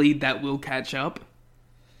eventually that will catch up.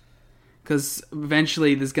 Because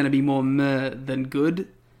eventually there's going to be more meh than good.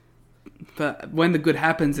 But when the good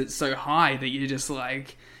happens, it's so high that you're just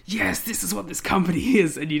like, yes, this is what this company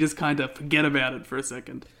is, and you just kind of forget about it for a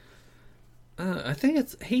second. I think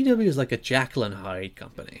it's AEW is like a Jekyll and Hyde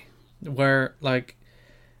company, where like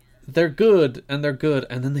they're good, and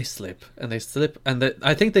then they slip, and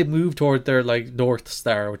I think they move toward their like North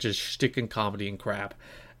Star, which is shtick and comedy and crap.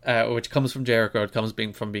 Which comes from Jericho, it comes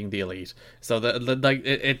from being the Elite. So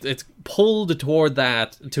it's pulled toward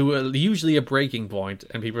that to usually a breaking point,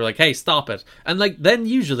 and people are like, "Hey, stop it!" And like then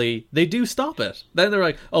usually they do stop it. Then they're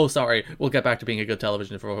like, "Oh, sorry, we'll get back to being a good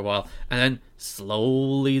television for a while," and then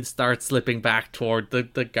slowly start slipping back toward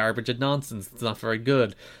the garbage and nonsense. It's not very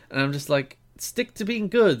good, and I'm just like, stick to being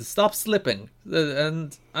good. Stop slipping.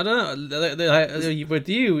 And I don't know. With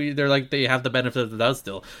you, they're like they have the benefit of the doubt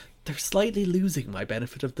still. They're slightly losing my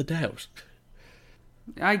benefit of the doubt.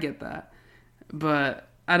 I get that, but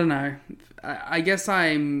I don't know. I guess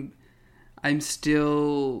I'm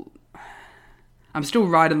still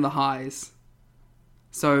riding the highs,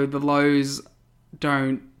 so the lows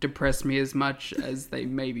don't depress me as much as they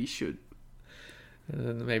maybe should.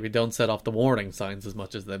 Maybe don't set off the warning signs as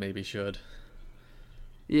much as they maybe should.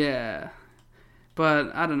 Yeah,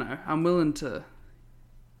 but I don't know. I'm willing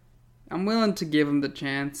to give them the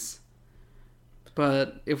chance.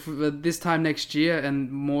 But if this time next year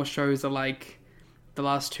and more shows are like the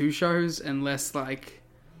last two shows and less like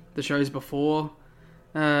the shows before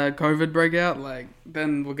COVID break out, like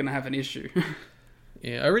then we're gonna have an issue.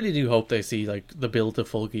 Yeah, I really do hope they see like the build to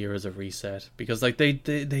Full Gear as a reset, because like they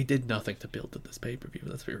did nothing to build to this pay per view.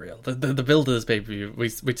 Let's be real. The build to this pay per view, we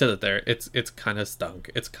said it there. It's kind of stunk.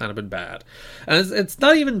 It's kind of been bad, and it's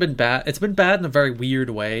not even been bad. It's been bad in a very weird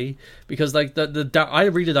way, because like I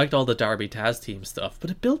really liked all the Darby Taz team stuff, but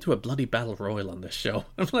it built to a bloody battle royal on this show.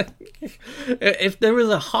 I'm like, if there was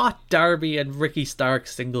a hot Darby and Ricky Stark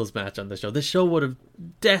singles match on this show would have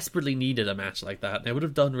desperately needed a match like that, and it would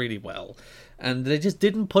have done really well. And they just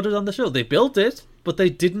didn't put it on the show. They built it, but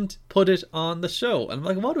they didn't put it on the show. And I'm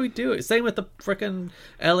like, what do we do? Same with the frickin'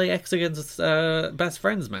 LAX against Best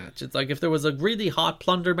Friends match. It's like if there was a really hot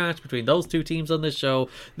plunder match between those two teams on this show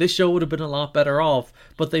would have been a lot better off.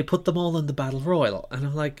 But they put them all in the Battle Royal. And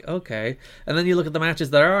I'm like, okay. And then you look at the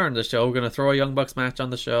matches that are on the show. We're going to throw a Young Bucks match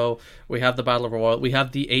on the show. We have the Battle Royal. We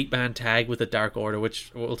have the 8-man tag with the Dark Order,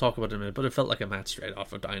 which we'll talk about in a minute. But it felt like a match straight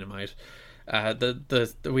off of Dynamite.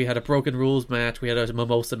 We had a Broken Rules match, we had a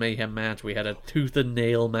Mimosa Mayhem match, we had a Tooth and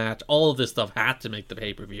Nail match. All of this stuff had to make the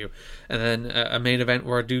pay-per-view, and then a main event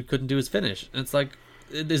where a dude couldn't do his finish. And it's like,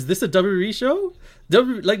 is this a WWE show?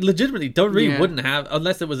 Legitimately, WWE wouldn't have,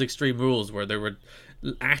 unless it was Extreme Rules where they were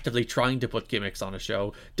actively trying to put gimmicks on a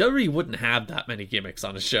show. WWE wouldn't have that many gimmicks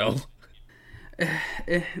on a show.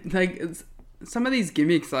 Like some of these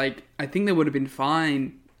gimmicks, like I think they would have been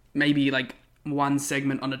fine. Maybe like one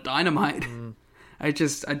segment on a Dynamite. I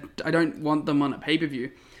don't want them on a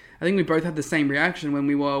pay-per-view. I think we both had the same reaction when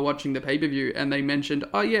we were watching the pay-per-view and they mentioned,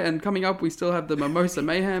 oh yeah, and coming up we still have the Mimosa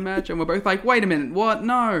Mayhem match, and we're both like, wait a minute, what?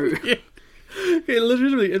 No. Okay,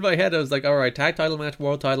 literally in my head I was like, alright, tag title match,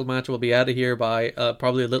 world title match will be out of here by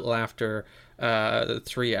probably a little after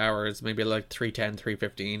 3 hours, maybe like 3:10,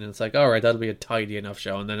 3:15, and it's like, alright, that'll be a tidy enough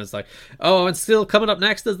show. And then it's like, oh, and still coming up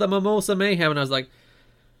next is the Mimosa Mayhem, and I was like,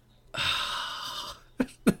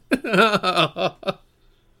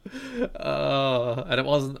 and it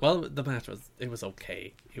wasn't, well, the match was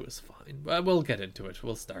okay. It was fine. We'll get into it.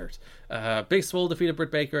 We'll start. Big Swole defeated Britt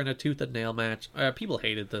Baker in a tooth and nail match. People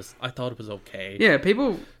hated this. I thought it was okay. Yeah,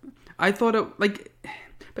 I thought it, like,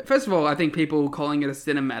 first of all, I think people calling it a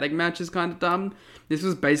cinematic match is kind of dumb. This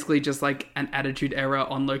was basically just like an Attitude Era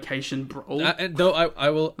on location brawl. Though I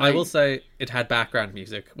will say it had background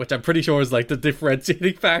music, which I'm pretty sure is like the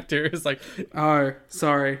differentiating factor. It's like, oh,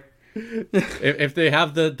 sorry. if they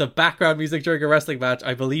have the background music during a wrestling match,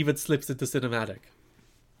 I believe it slips into cinematic.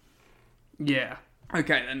 Yeah.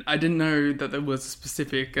 Okay, then I didn't know that there was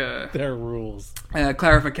specific there are rules,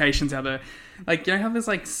 clarifications out there. Like, you know how there's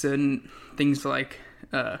like certain things for like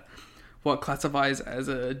what classifies as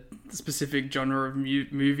a specific genre of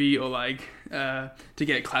movie, or like to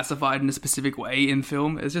get classified in a specific way in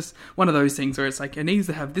film. It's just one of those things where it's like it needs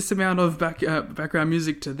to have this amount of background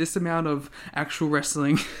music to this amount of actual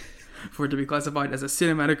wrestling for it to be classified as a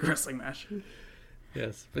cinematic wrestling match.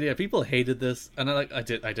 Yes, but yeah, people hated this, and I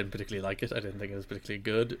didn't particularly like it. I didn't think it was particularly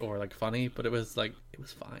good or like funny, but it was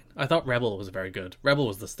fine. I thought Rebel was very good. Rebel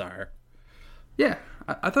was the star. Yeah,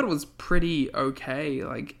 I thought it was pretty okay.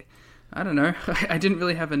 Like, I don't know. I didn't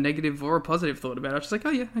really have a negative or a positive thought about it. I was just like, oh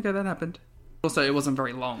yeah, okay, that happened. Also, it wasn't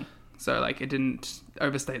very long, so like it didn't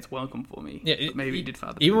overstay its welcome for me. Yeah, But maybe it did for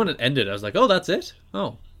other Even people. when it ended, I was like, oh, that's it?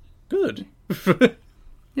 Oh, good.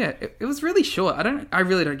 Yeah, it was really short. I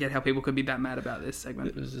really don't get how people could be that mad about this segment.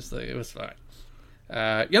 It was just like, it was fine.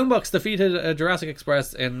 Young Bucks defeated Jurassic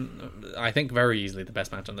Express in, I think, very easily the best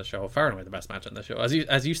match on the show. Far and away the best match on the show.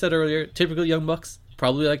 As you said earlier, typical Young Bucks,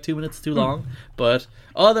 probably like 2 minutes too long. But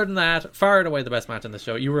other than that, far and away the best match on the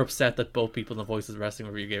show. You were upset that both people in the Voices Wrestling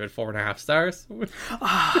review gave it 4.5 stars.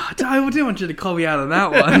 I didn't want you to call me out on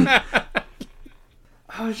that one.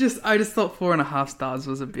 I just thought 4.5 stars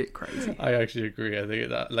was a bit crazy. I actually agree. I think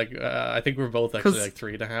that, I think we're both actually 'Cause- like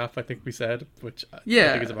 3.5. I think we said, which I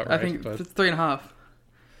Yeah, think is about right. I think but... it's 3.5.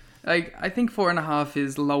 Like, I think 4.5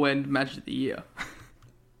 is low end match of the year,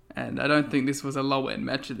 and I don't think this was a low end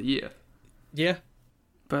match of the year. yeah,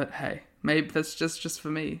 But hey, maybe that's just for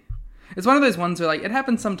me. It's one of those ones where like it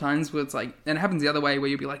happens sometimes where it's like, and it happens the other way where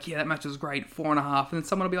you'll be like, yeah, that match was great, 4.5, and then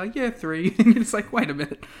someone will be like, yeah, 3. And it's like, wait a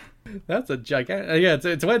minute. that's a gigantic. Yeah,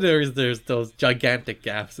 it's when there's those gigantic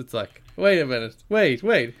gaps. It's like, wait a minute, wait,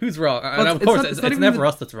 who's wrong? And Well, of course, it's not even never the-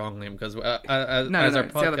 us that's wrong, Liam, because as No, our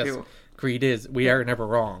it's the other podcast people. creed is, we are never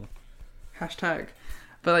wrong. Hashtag.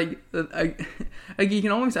 But like you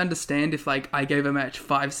can almost understand if like I gave a match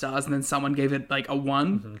 5 stars and then someone gave it like a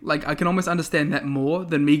 1. Mm-hmm. Like I can almost understand that more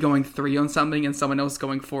than me going 3 on something and someone else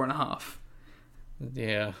going 4.5.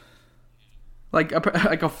 Yeah. Like a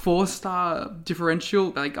 4-star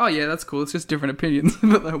differential, like, oh yeah, that's cool. It's just different opinions.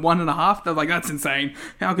 But like 1.5, they're like, that's insane.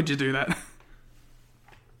 How could you do that?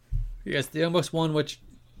 Yes, the Young Bucks won, which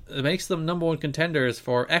makes them number 1 contenders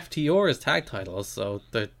for FTR's tag titles. So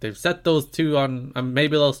they've set those two on, and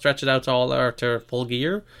maybe they'll stretch it out to all or to Full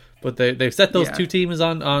Gear. But they've set those Yeah. two teams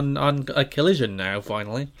on a collision now.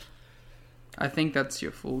 Finally, I think that's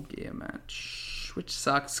your Full Gear match, which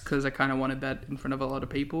sucks because I kind of wanted that in front of a lot of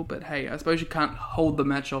people. But hey, I suppose you can't hold the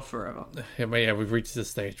match off forever. yeah, we've reached the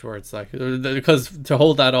stage where it's like, because to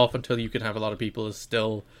hold that off until you can have a lot of people is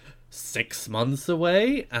still 6 months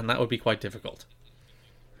away, and that would be quite difficult.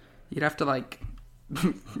 You'd have to like,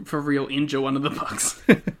 for real, injure one of the Bucks.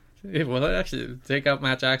 Yeah, well, actually, take out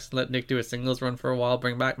Matt Jackson, let Nick do a singles run for a while,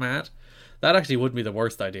 bring back Matt. That actually wouldn't be the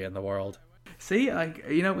worst idea in the world. See, like,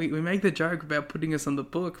 you know, we make the joke about putting us on the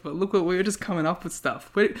book, but look what we were just coming up with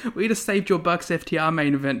stuff. We just saved your Bucks FTR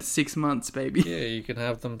main event 6 months, baby. Yeah, you can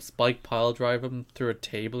have them spike pile drive him through a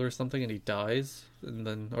table or something, and he dies, and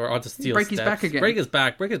then or onto steel Break steps. his back again. Break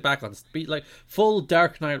his back on speed, like full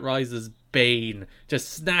Dark Knight Rises Bane.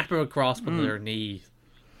 Just snap him across from their knee.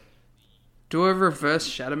 Do a reverse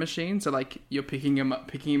Shatter Machine, so like you're picking him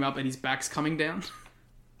up, and his back's coming down.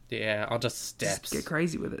 Yeah, onto steps. Get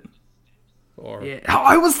crazy with it. Or Yeah, oh,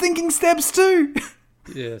 I was thinking steps too.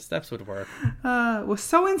 yeah, steps would work. We're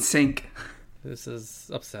so in sync. This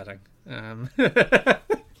is upsetting.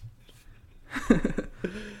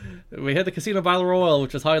 We had the Casino Battle Royal,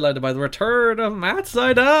 which was highlighted by the return of Matt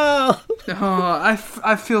Sydal. Oh,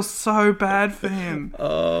 I feel so bad for him.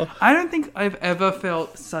 Oh, I don't think I've ever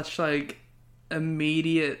felt such like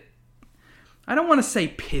immediate, I don't want to say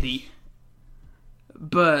pity,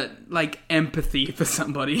 but like empathy for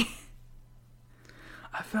somebody.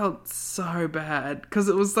 I felt so bad because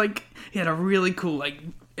it was like he had a really cool like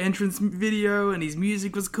entrance video and his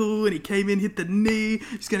music was cool and he came in, hit the knee,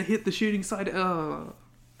 he's gonna hit the shooting side. Oh,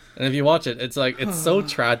 and if you watch it, it's like it's so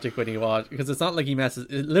tragic when you watch, because it's not like he messes.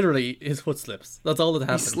 Literally, his foot slips. That's all that he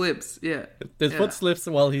happens. slips. Yeah, His Yeah. foot slips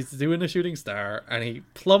while he's doing a shooting star, and he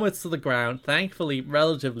plummets to the ground. Thankfully,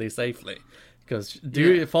 relatively safely, because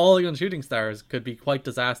Yeah. falling on shooting stars could be quite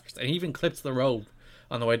disastrous. And he even clips the rope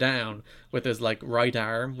on the way down with his like right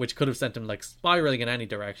arm, which could have sent him like spiraling in any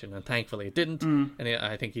direction, and thankfully it didn't. And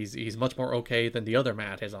I think he's much more okay than the other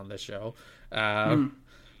Matt is on this show.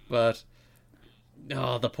 But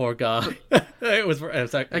oh, the poor guy. it was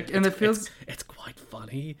like, and it feels- it's quite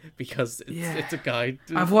funny because Yeah. it's a guy.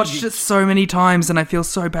 I've watched it so many times and I feel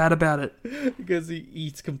so bad about it. because he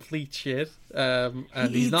eats complete shit, and He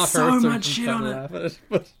he's eats not so hurt, much we shit can on kinda it. laugh at it.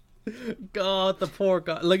 But God, the poor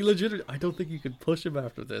guy. Like legitimately, I don't think you could push him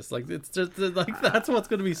after this. Like it's just like that's what's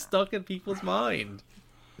going to be stuck in people's mind.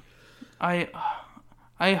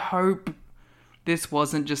 I hope this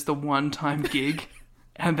wasn't just a one-time gig,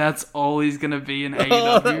 and that's all he's gonna be in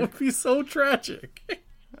Oh, that AEW. would be so tragic.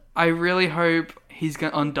 I really hope he's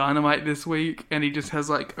on Dynamite this week, and he just has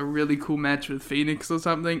like a really cool match with Phoenix or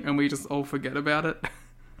something, and we just all forget about it.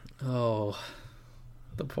 Oh,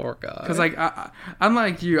 the poor guy. Because like,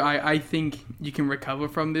 unlike you, I think you can recover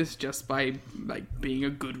from this just by like being a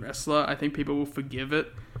good wrestler. I think people will forgive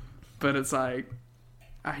it, but it's like,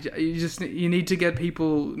 you need to get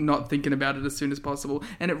people not thinking about it as soon as possible.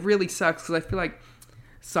 And it really sucks because I feel like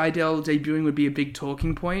Seidel debuting would be a big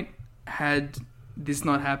talking point had this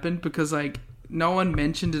not happened, because like no one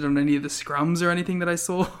mentioned it on any of the scrums or anything that I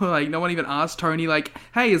saw. Like no one even asked Tony like,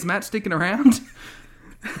 hey, is Matt sticking around?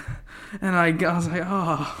 And I was like,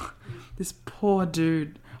 oh, this poor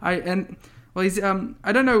dude. He's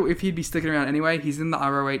I don't know if he'd be sticking around anyway. He's in the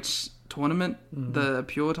ROH tournament, the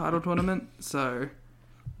Pure title tournament, so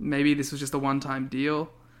maybe this was just a one-time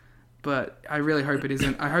deal. But I really hope it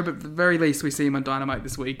isn't. I hope at the very least we see him on Dynamite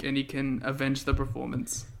this week and he can avenge the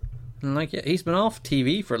performance. And like, yeah, he's been off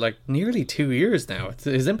TV for like nearly 2 years now.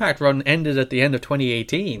 His Impact run ended at the end of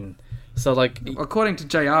 2018. So like, according to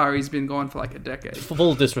JR, he's been gone for like a decade.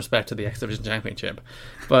 Full disrespect to the X Division Championship,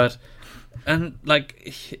 but and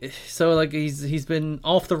like, so like he's been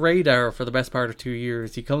off the radar for the best part of 2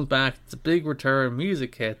 years. He comes back, it's a big return,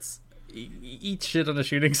 music hits, he eats shit on a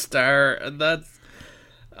shooting star, and that's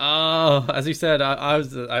as you said,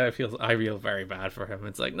 I feel very bad for him.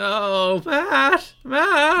 It's like, no, Matt.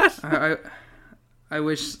 I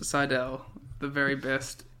wish Seidel the very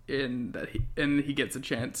best in that he gets a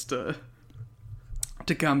chance to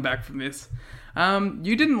come back from this.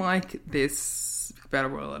 You didn't like this Battle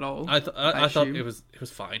Royal at all. I thought it was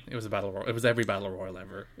fine. It was a Battle Royal. It was every Battle Royal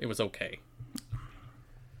ever. It was okay.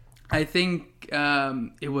 I think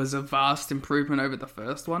it was a vast improvement over the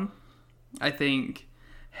first one. I think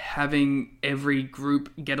having every group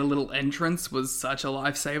get a little entrance was such a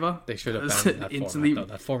lifesaver. They should have banned that format, though.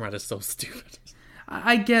 That format is so stupid.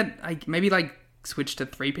 I maybe like switch to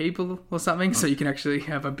 3 people or something, so you can actually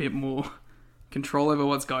have a bit more control over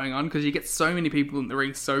what's going on, because you get so many people in the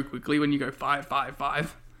ring so quickly when you go 5, 5,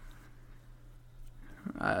 5.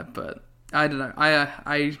 But I don't know.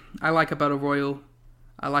 I like a Battle Royal.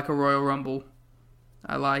 I like a Royal Rumble.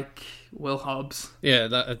 I like Will Hobbs. Yeah,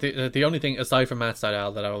 the only thing aside from Matt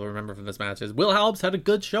Sydal that I will remember from this match is Will Hobbs had a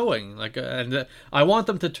good showing. I want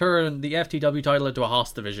them to turn the FTW title into a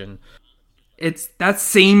Haas division. That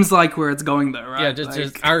seems like where it's going though, right? Yeah,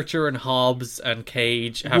 just Archer and Hobbs and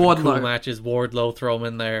Cage having cool matches. Wardlow, throw him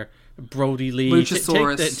in there. Brody Lee,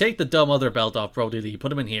 Luchasaurus. take the dumb other belt off Brody Lee,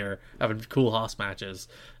 put him in here, having cool Haas matches.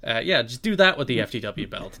 Just do that with the FTW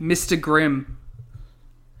belt. Mr. Grimm,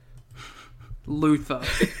 Luther,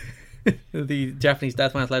 the Japanese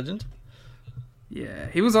deathmatch legend. Yeah,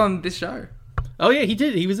 he was on this show. Oh yeah, he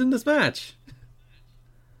did. He was in this match.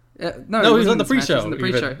 No, he was on the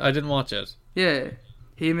pre-show. I didn't watch it. Yeah,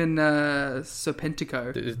 him and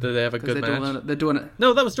Serpentico. Did they have a good match? They're doing it.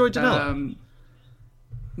 No, that was Joey Janela.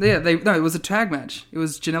 It was a tag match. It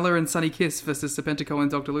was Janela and Sonny Kiss versus Serpentico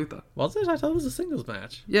and Dr. Luther. Was it? I thought it was a singles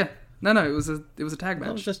match. Yeah. No, it was a tag match.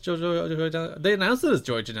 It was just Joey Janela. They announced it as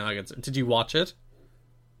Joey Janela. Did you watch it?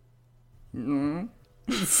 No.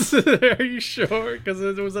 Are you sure? Because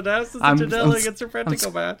it was announced as a Janela against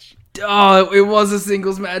Serpentico match. Oh, it was a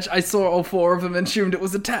singles match. I saw all 4 of them and assumed it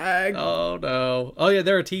was a tag. Oh no. Oh yeah,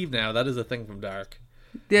 they're a team now. That is a thing from Dark.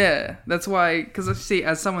 Yeah, that's why. Because see,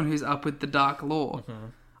 as someone who's up with the Dark lore,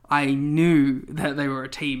 I knew that they were a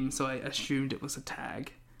team, so I assumed it was a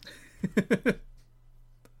tag.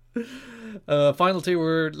 Final 2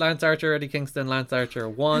 were Lance Archer, Eddie Kingston. Lance Archer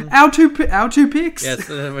won. Our two picks. Yes,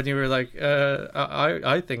 when you were like,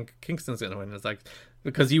 I think Kingston's gonna win. It's like,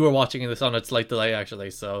 because you were watching this on a slight delay actually.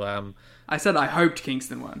 So I said I hoped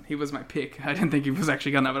Kingston won. He was my pick. I didn't think he was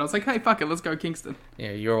actually gonna, but I was like, hey, fuck it, let's go Kingston.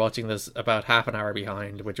 Yeah, you were watching this about half an hour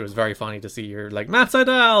behind, which was very funny to see your like Matt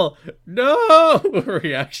Sydal, no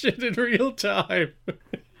reaction in real time.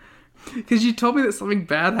 Because you told me that something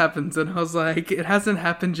bad happens, and I was like, it hasn't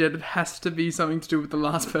happened yet. It has to be something to do with the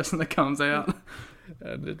last person that comes out.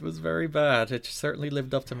 And it was very bad. It certainly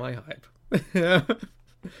lived up to my hype.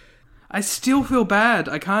 I still feel bad.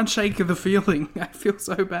 I can't shake the feeling. I feel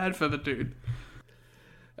so bad for the dude.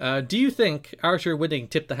 Do you think Archer winning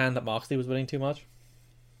tipped the hand that Moxley was winning too much?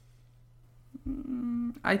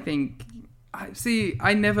 I think...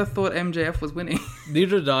 I never thought MJF was winning.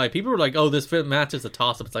 Neither did I. People were like, oh, this match is a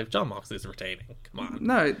toss-up. It's like, John Moxley's retaining. Come on.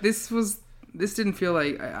 No, this didn't feel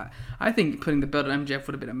like... I think putting the belt on MJF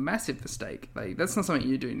would have been a massive mistake. Like, that's not something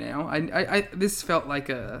you do now. This felt like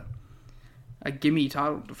a gimme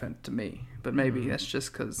title defense to me. But maybe that's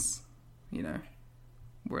just because,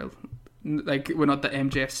 we're not the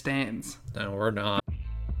MJF stans. No, we're not.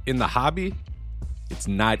 In the hobby, it's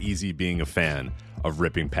not easy being a fan of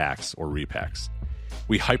ripping packs or repacks.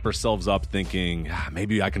 We hype ourselves up thinking,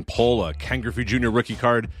 maybe I can pull a Ken Griffey Jr. rookie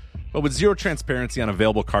card, but with zero transparency on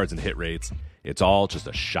available cards and hit rates, it's all just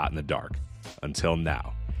a shot in the dark. Until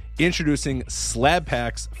now. Introducing slab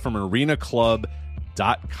packs from arenaclub.com.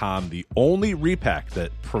 arenaClub.com, the only repack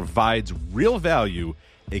that provides real value,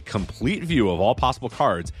 a complete view of all possible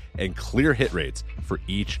cards, and clear hit rates for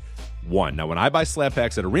each one. Now, when I buy slab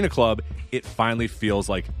packs at Arena Club, it finally feels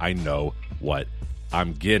like I know what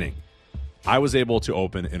I'm getting. I was able to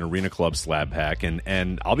open an Arena Club slab pack,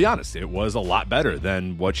 and I'll be honest, it was a lot better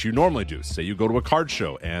than what you normally do. Say you go to a card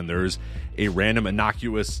show, and there's a random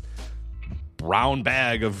innocuous brown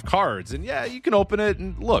bag of cards, and yeah, you can open it,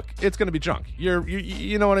 and look, it's going to be junk.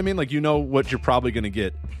 You know what I mean? Like, you know what you're probably going to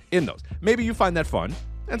get in those. Maybe you find that fun,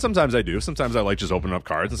 and sometimes I do. Sometimes I like just opening up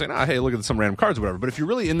cards and saying, hey, look at some random cards or whatever. But if you're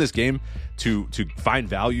really in this game to find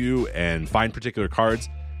value and find particular cards,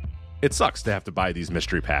 it sucks to have to buy these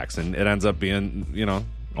mystery packs, and it ends up being,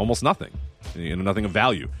 almost nothing. Nothing of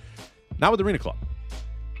value. Not with Arena Club.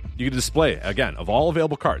 You can display, again, of all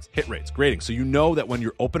available cards, hit rates, grading, so you know that when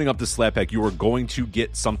you're opening up this slab pack, you are going to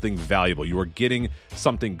get something valuable. You are getting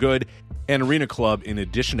something good. And Arena Club, in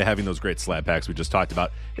addition to having those great slab packs we just talked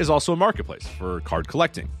about, is also a marketplace for card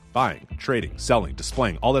collecting, buying, trading, selling,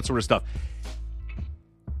 displaying, all that sort of stuff.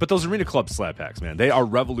 But those Arena Club slab packs, man, they are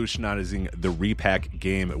revolutionizing the repack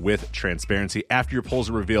game with transparency. After your pulls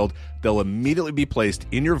are revealed, they'll immediately be placed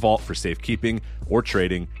in your vault for safekeeping or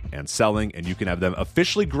trading and selling, and you can have them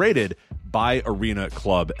officially graded by Arena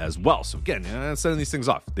Club as well. So again, sending these things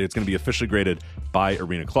off, it's going to be officially graded by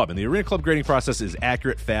Arena Club. And the Arena Club grading process is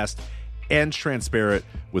accurate, fast, and transparent,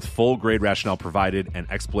 with full grade rationale provided and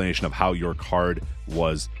explanation of how your card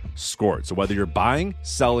was scored. So whether you're buying,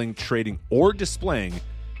 selling, trading, or displaying,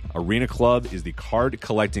 Arena Club is the card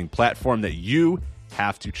collecting platform that you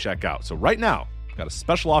have to check out. So right now, I've got a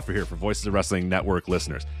special offer here for Voices of Wrestling Network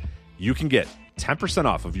listeners. You can get 10%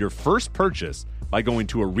 off of your first purchase by going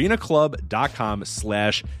to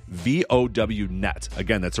arenaclub.com/VOWnet.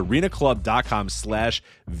 Again, that's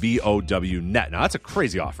arenaclub.com/VOWnet. Now, that's a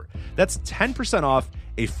crazy offer. That's 10% off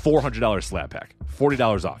a $400 slab pack.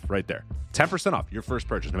 $40 off right there. 10% off your first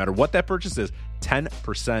purchase. No matter what that purchase is,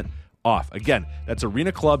 10% off. Again, that's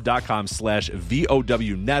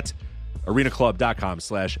arenaclub.com/VOWnet.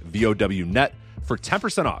 arenaclub.com/VOWnet for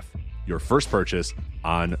 10% off your first purchase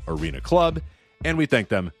on Arena Club. And we thank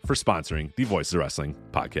them for sponsoring the Voices of Wrestling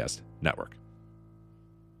Podcast Network.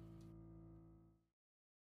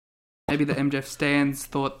 Maybe the MJF stands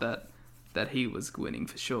thought that he was winning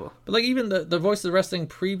for sure. But like, even the Voices of Wrestling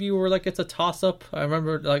preview were like, it's a toss up. I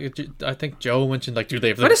remember, like, I think Joe mentioned, like, do they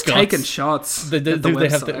have the We're just guts? taking shots. Do they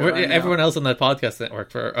have everyone now. else on that podcast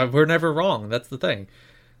network we're never wrong. That's the thing.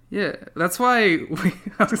 Yeah, that's why I was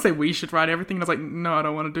gonna say we should write everything. And I was like, no, I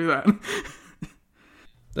don't want to do that.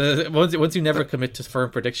 Once you never commit to firm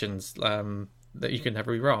predictions, that you can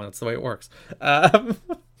never be wrong. That's the way it works. That's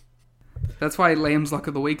why Liam's Luck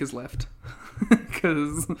of the Week is left.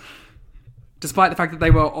 Because despite the fact that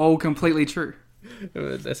they were all completely true.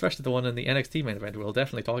 Especially the one in the NXT main event we'll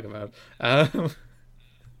definitely talk about.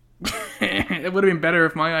 It would have been better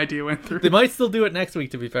if my idea went through. They might still do it next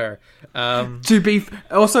week, to be fair. To be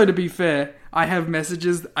fair, I have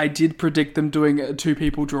messages. I did predict them doing two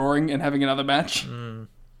people drawing and having another match.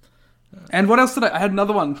 And what else did I had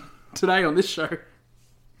another one today on this show.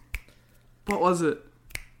 What was it?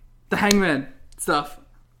 The Hangman stuff.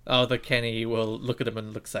 Oh, that Kenny will look at him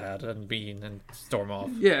and look sad and mean and storm off.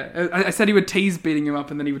 Yeah, I said he would tease beating him up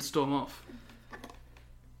and then he would storm off.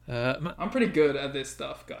 I'm pretty good at this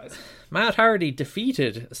stuff, guys. Matt Hardy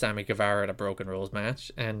defeated Sammy Guevara in a Broken Rules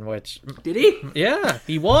match, in which... Did he? Yeah,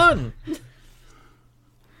 he won!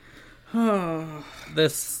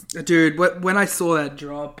 This... Dude, when I saw that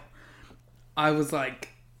drop, I was like...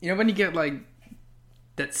 You know when you get, like,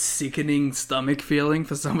 that sickening stomach feeling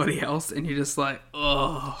for somebody else, and you're just like,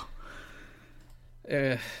 oh...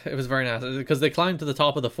 It was very nice because they climbed to the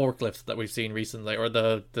top of the forklift that we've seen recently, or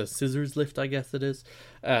the scissors lift, I guess it is.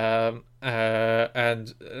 And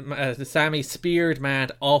Sammy speared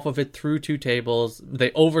Matt off of it through two tables.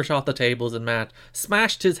 They overshot the tables, and Matt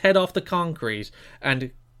smashed his head off the concrete.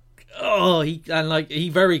 And he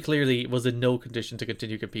very clearly was in no condition to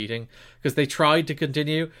continue competing because they tried to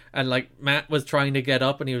continue, and like Matt was trying to get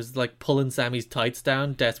up, and he was like pulling Sammy's tights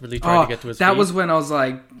down, desperately trying to get to his feet. That was when I was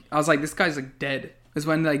like, this guy's like dead. Is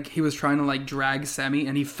when like he was trying to like drag Sammy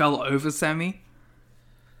and he fell over Sammy.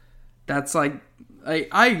 That's like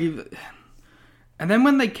and then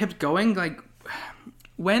when they kept going, like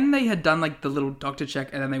when they had done like the little doctor check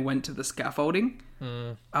and then they went to the scaffolding,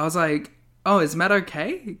 I was like, oh, is Matt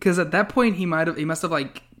okay? Because at that point he must have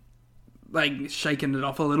like shaken it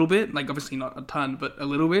off a little bit, like obviously not a ton, but a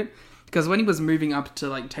little bit. Because when he was moving up to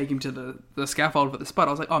like take him to the scaffold for the spot,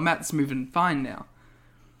 I was like, oh, Matt's moving fine now.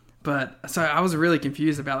 But so I was really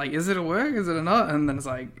confused about like, is it a work? Is it a not? And then it's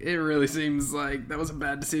like, it really seems like that was a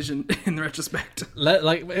bad decision in retrospect.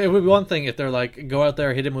 Like, it would be one thing if they're like, go out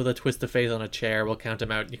there, hit him with a twist of fate on a chair, we'll count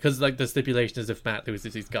him out, because like the stipulation is if Matt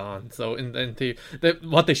loses, he's gone. So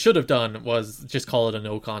what they should have done was just call it a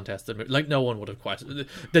no contest. Like, no one would have questioned.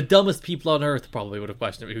 The dumbest people on earth probably would have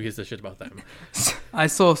questioned it. Who gives a shit about them? I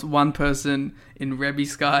saw one person in Rebby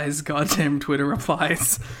Sky's goddamn Twitter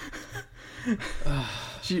replies.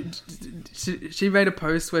 She made a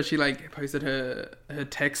post where she like posted her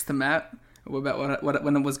text to Matt about what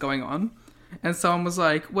when it was going on, and someone was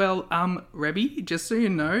like, "Well, Rebby, just so you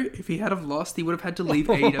know, if he had have lost, he would have had to leave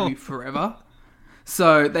AEW forever.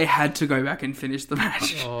 So they had to go back and finish the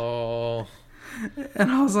match." Oh, and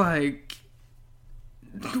I was like,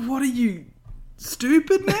 "What are you,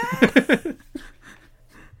 stupid, man?"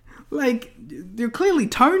 Like, you're clearly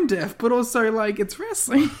tone deaf, but also, like, it's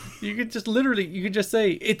wrestling. you could just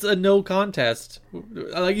say, it's a no contest.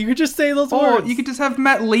 Like, you could just say those or words. You could just have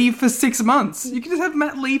Matt leave for 6 months. You could just have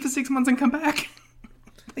Matt leave for 6 months and come back.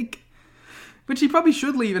 Like, which he probably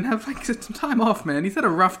should leave and have, like, some time off, man. He's had a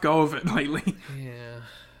rough go of it lately. Yeah.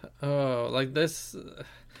 Oh, like this...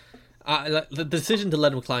 the decision to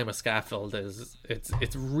let him climb a scaffold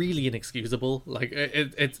it's really inexcusable. Like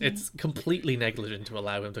it's completely negligent to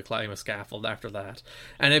allow him to climb a scaffold after that.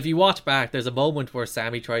 And if you watch back, there's a moment where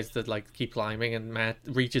Sammy tries to like keep climbing and Matt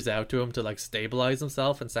reaches out to him to like stabilize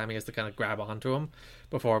himself, and Sammy has to kind of grab onto him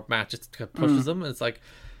before Matt just pushes him. And it's like,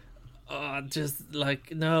 just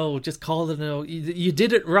like, no, just call it no. You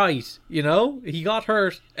did it right, you know? He got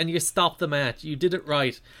hurt and you stopped the match. You did it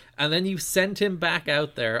right. And then you sent him back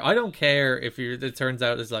out there. I don't care if it turns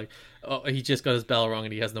out it's like, oh, he just got his bell rung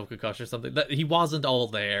and he has no concussion or something. That he wasn't all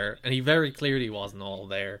there, and he very clearly wasn't all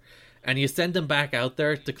there. And you send him back out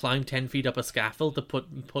there to climb 10 feet up a scaffold to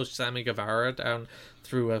push Sammy Guevara down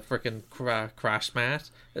through a freaking crash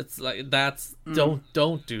mat. It's like, that's...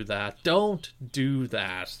 Don't do that. Don't do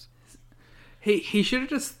that. He should have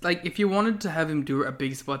just, like, if you wanted to have him do a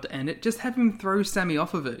big spot to end it, just have him throw Sammy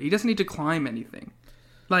off of it. He doesn't need to climb anything.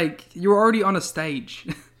 Like, you're already on a stage.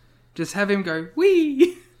 Just have him go,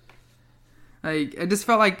 whee! Like, it just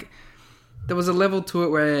felt like there was a level to it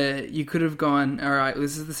where you could have gone, alright,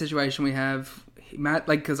 this is the situation we have. Matt,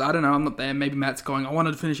 like, because I don't know, I'm not there. Maybe Matt's going, I want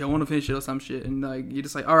to finish it or some shit. And, like, you're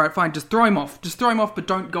just like, alright, fine, just throw him off. Just throw him off, but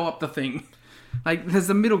don't go up the thing. Like, there's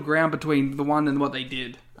a middle ground between the one and what they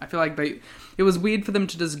did. I feel like it was weird for them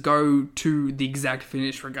to just go to the exact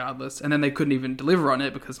finish regardless, and then they couldn't even deliver on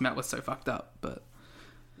it because Matt was so fucked up. But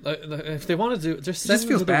like, if they want to do, just send him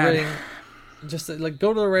feels to the bad. ring. Just like,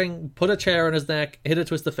 go to the ring, put a chair on his neck, hit a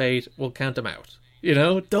twist of fate. We'll count him out. You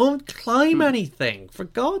know, don't climb anything, for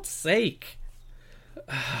God's sake.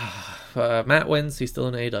 Matt wins. He's still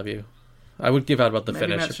in AEW. I would give out about the maybe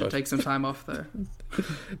finish. Matt should take some time off though.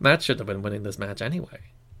 Matt shouldn't have been winning this match anyway.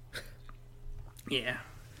 Yeah.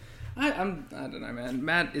 I don't know, man.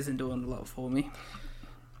 Matt isn't doing a lot for me.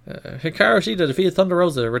 Hikaru Shida defeated Thunder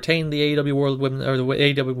Rosa, retained the AEW World Women or the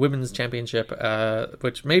AEW Women's Championship,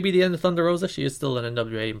 which may be the end of Thunder Rosa. She is still an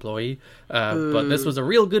NWA employee, but this was a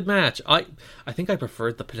real good match. I think I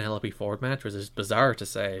preferred the Penelope Ford match, which is bizarre to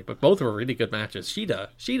say, but both were really good matches.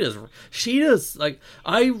 Shida's like,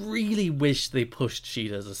 I really wish they pushed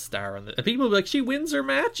Shida as a star on the. People be like, she wins her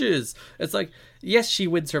matches. It's like, yes, she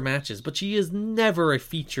wins her matches, but she is never a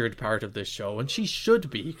featured part of this show, and she should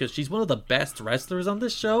be, because she's one of the best wrestlers on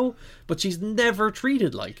this show, but she's never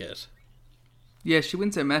treated like it. Yeah, she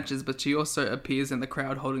wins her matches, but she also appears in the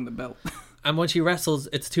crowd holding the belt. And when she wrestles,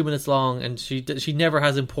 it's 2 minutes long, and she never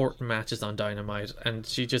has important matches on Dynamite, and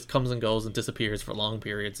she just comes and goes and disappears for long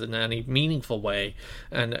periods in any meaningful way.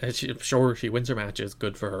 And sure, she wins her matches,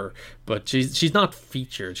 good for her, but she's not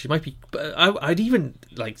featured. She might be. I'd even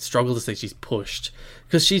like struggle to say she's pushed,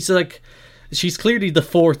 because she's clearly the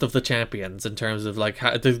fourth of the champions in terms of like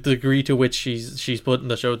the degree to which she's put in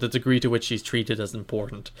the show, the degree to which she's treated as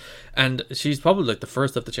important, and she's probably like the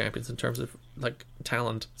first of the champions in terms of like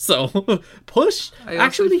talent. So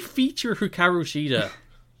actually feature Hikaru Shida.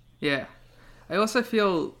 Yeah, I also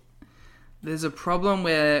feel there's a problem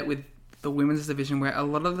with the women's division where a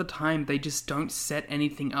lot of the time they just don't set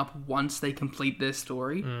anything up once they complete their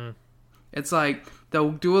story. It's like,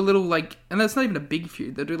 they'll do a little, like, and that's not even a big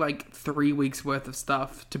feud. They'll do, like, 3 weeks worth of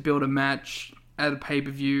stuff to build a match at a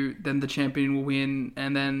pay-per-view, then the champion will win,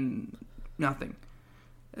 and then nothing.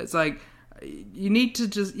 It's like,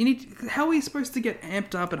 how are you supposed to get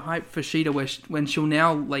amped up and hyped for Shida when she'll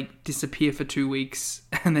now, like, disappear for 2 weeks,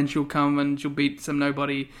 and then she'll come and she'll beat some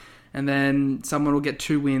nobody, and then someone will get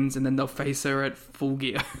 2 wins, and then they'll face her at Full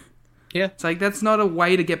Gear. Yeah. It's like, that's not a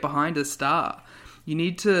way to get behind a star. you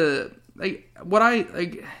need to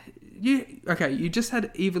you just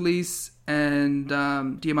had Ivelisse and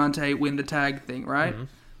Diamante win the tag thing, right? Mm-hmm.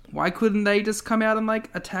 Why couldn't they just come out and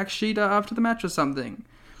attack Shida after the match or something?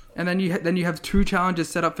 And then you have 2 challenges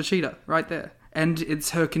set up for Shida right there, and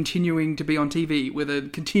it's her continuing to be on TV with a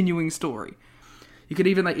continuing story. You could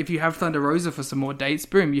even, if you have Thunder Rosa for some more dates,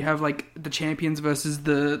 boom, you have, the champions versus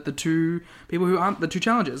the 2 people who aren't the 2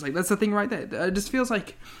 challengers. That's the thing right there. It just feels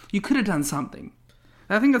like you could have done something.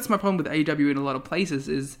 And I think that's my problem with AEW in a lot of places,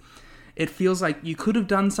 is it feels like you could have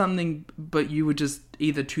done something, but you were just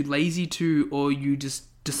either too lazy to, or you just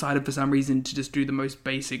decided for some reason to just do the most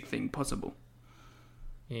basic thing possible.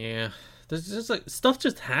 Yeah. There's just stuff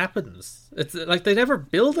just happens. It's they never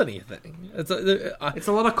build anything. It's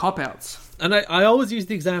a lot of cop-outs. And I always use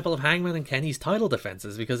the example of Hangman and Kenny's title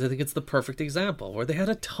defenses because I think it's the perfect example, where they had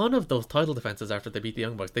a ton of those title defenses after they beat the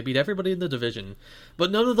Young Bucks. They beat everybody in the division, but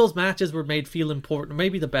none of those matches were made feel important.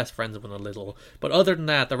 Maybe the Best Friends won a little, but other than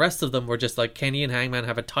that, the rest of them were just Kenny and Hangman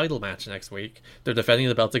have a title match next week. They're defending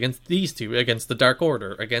the belts against these 2, against the Dark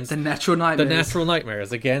Order, against the Natural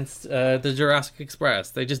Nightmares, against the Jurassic Express.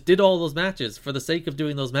 They just did all those matches for the sake of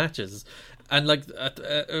doing those matches. And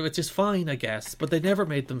which is fine, I guess, but they never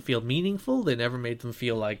made them feel meaningful. They never made them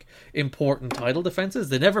feel like important title defenses.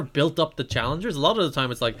 They never built up the challengers. A lot of the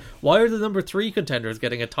time, it's why are the number 3 contenders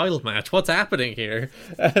getting a title match? What's happening here?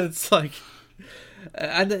 It's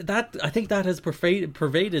and that, I think that has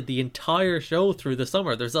pervaded the entire show through the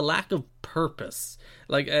summer. There's a lack of purpose.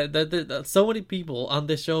 So many people on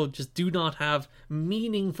this show just do not have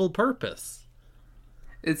meaningful purpose.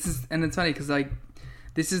 It's funny because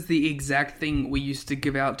this is the exact thing we used to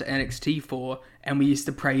give out to NXT for, and we used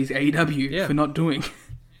to praise AEW for not doing.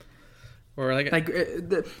 Or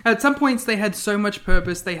at some points they had so much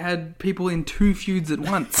purpose, they had people in 2 feuds at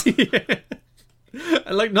once. Yeah.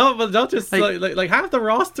 Not just half the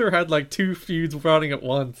roster had 2 feuds running at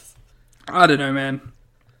once. I don't know, man.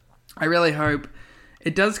 I really hope.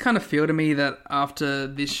 It does kind of feel to me that after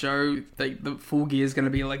this show, the Full Gear is going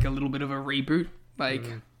to be a little bit of a reboot,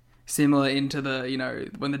 similar into the,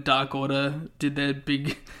 when the Dark Order did their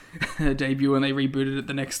big debut and they rebooted it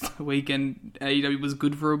the next week and AEW was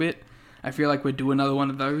good for a bit. I feel like we're doing another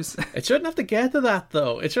one of those. It shouldn't have to get to that,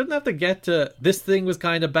 though. It shouldn't have to get to, this thing was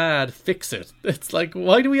kind of bad, fix it. It's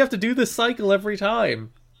why do we have to do this cycle every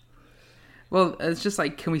time? Well, it's just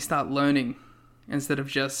can we start learning instead of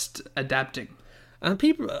just adapting? And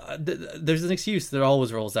people, there's an excuse that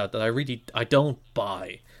always rolls out that I don't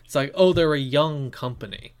buy. It's they're a young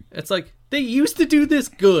company. It's they used to do this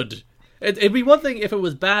good. It'd be one thing if it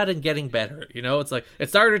was bad and getting better, It's it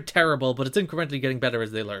started terrible, but it's incrementally getting better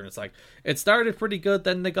as they learn. It's it started pretty good,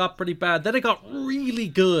 then it got pretty bad, then it got really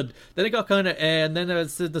good, then it got kind of and then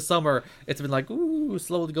it's the summer, it's been ooh,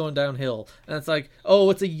 slowly going downhill. And it's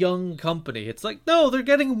it's a young company. It's no, they're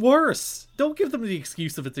getting worse. Don't give them the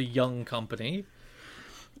excuse of it's a young company.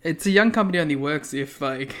 It's a young company only works if,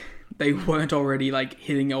 they weren't already,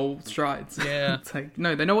 hitting old strides. Yeah. It's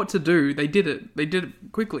no, they know what to do. They did it. They did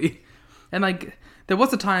it quickly. And, there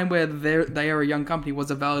was a time where they are a young company was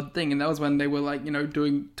a valid thing, and that was when they were,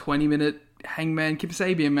 doing 20-minute Hangman Kip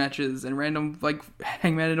Sabian matches and random,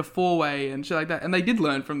 Hangman in a 4-way and shit like that. And they did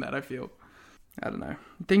learn from that, I feel. I don't know.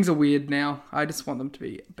 Things are weird now. I just want them to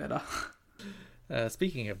be better.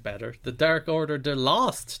 Speaking of better, the Dark Order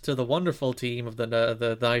lost to the wonderful team of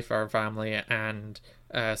the Nightmare family and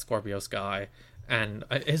Scorpio Sky. And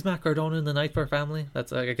is Matt Cardona in the Nightmare family?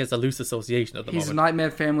 That's, I guess, a loose association at the moment. He's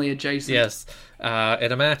Nightmare family adjacent. Yes.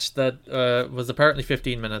 In a match that was apparently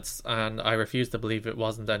 15 minutes, and I refuse to believe it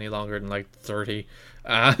wasn't any longer than 30.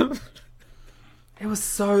 It was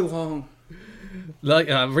so long.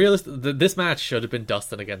 This match should have been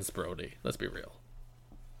Dustin against Brody. Let's be real.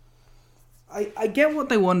 I get what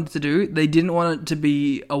they wanted to do. They didn't want it to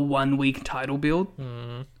be a 1-week title build.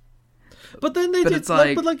 But then they did.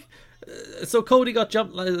 So Cody got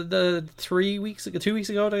jumped 2 weeks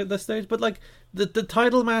ago at this stage. But the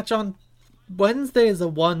title match on Wednesday is a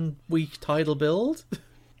 1-week title build.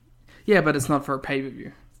 Yeah, but it's not for a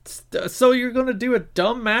pay-per-view. So you're going to do a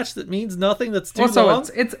dumb match that means nothing. That's too long.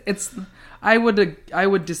 It's. I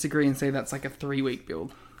would disagree and say that's a 3-week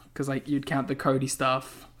build because you'd count the Cody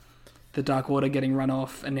stuff, the Dark Order getting run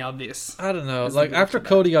off, and now this. I don't know. After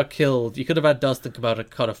Cody got killed, you could have had Dustin come out and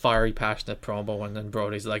cut a fiery, passionate promo, and then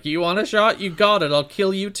Brody's you want a shot? You got it. I'll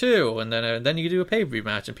kill you too. And then you do a pay-per-view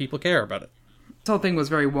match, and people care about it. This whole thing was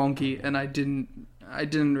very wonky, and I didn't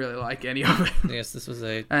really like any of it. Yes, this was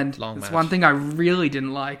a long match. One thing I really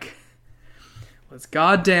didn't like was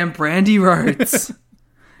goddamn Brandy Rhodes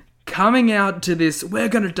coming out to this, we're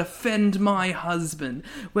going to defend my husband.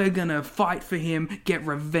 We're going to fight for him, get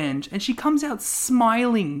revenge. And she comes out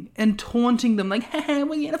smiling and taunting them like, haha,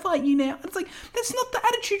 we're going to fight you now. It's like, that's not the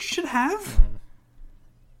attitude you should have.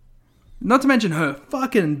 Not to mention her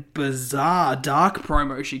fucking bizarre dark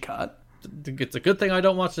promo she cut. It's a good thing I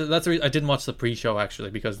don't watch it. That's the reason I didn't watch the pre-show,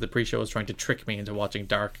 actually, because the pre-show was trying to trick me into watching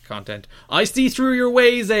dark content. I see through your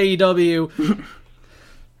ways, AEW.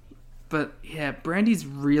 But yeah, Brandy's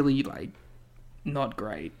really like not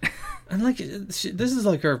great. And like, this is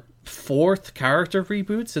like her 4th character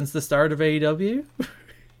reboot since the start of AEW.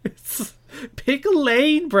 Pick a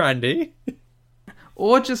lane, Brandy.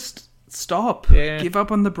 Or just stop. Yeah. Give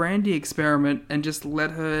up on the Brandy experiment and just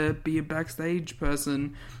let her be a backstage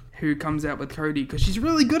person who comes out with Cody, because she's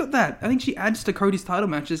really good at that. I think she adds to Cody's title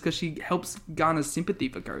matches because she helps garner sympathy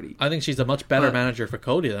for Cody. I think she's a much better manager for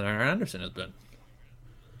Cody than Arn Anderson has been.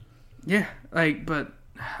 Yeah, like, but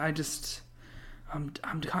I just, I'm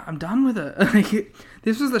done with it. Like,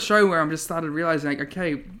 this was the show where I'm just started realizing, like,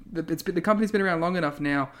 okay, the company's been around long enough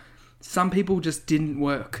now. Some people just didn't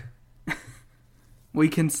work. We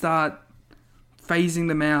can start phasing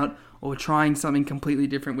them out or trying something completely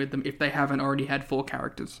different with them if they haven't already had 4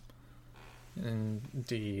 characters.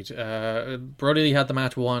 Indeed. Brody Lee had the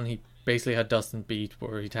match won. He basically had Dustin beat,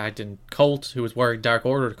 where he tagged in Colt, who was wearing Dark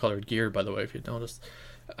Order coloured gear, by the way, if you'd noticed.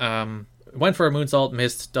 Went for a moonsault,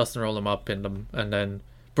 missed. Dustin rolled him up, pinned him, and then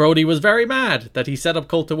Brody was very mad that he set up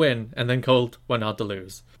Colt to win, and then Colt went on to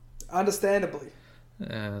lose. Understandably.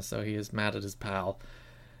 So he is mad at his pal.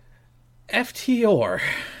 FTR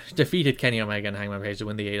defeated Kenny Omega and Hangman Page to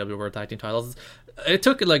win the AEW World Tag Team titles. It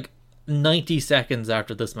took like 90 seconds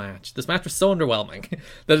after this match. This match was so underwhelming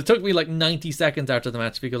that it took me like 90 seconds after the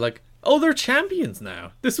match to be like, oh, they're champions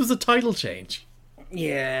now. This was a title change.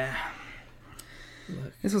 Yeah.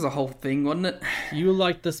 This was a whole thing, wasn't it? You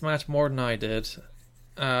liked this match more than I did.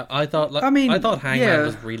 I thought Hangman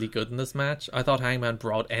was really good in this match. I thought Hangman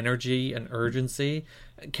brought energy and urgency.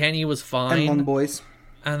 Kenny was fine. And Long Boys.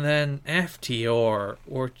 And then FTR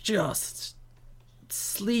were just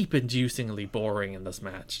sleep-inducingly boring in this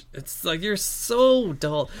match. It's like, you're so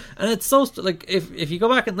dull, and it's so like, if you go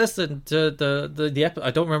back and listen to the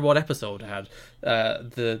I don't remember what episode had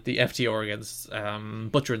the FTR against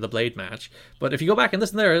Butcher and the Blade match, but if you go back and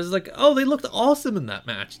listen there, it's like, oh, they looked awesome in that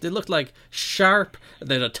match. They looked like sharp.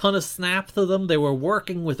 They had a ton of snap to them. They were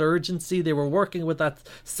working with urgency. They were working with that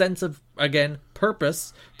sense of, again,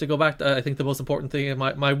 purpose. To go back to, I think the most important thing,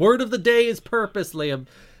 my word of the day is purpose, Liam.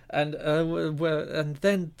 And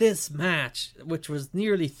then this match, which was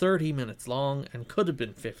nearly 30 minutes long and could have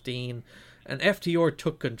been 15, and FTR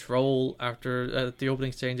took control after the opening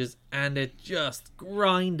exchanges, and it just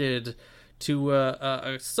grinded to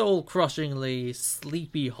a soul-crushingly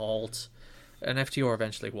sleepy halt, and FTR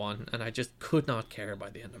eventually won, and I just could not care by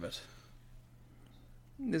the end of it.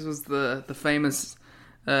 This was the famous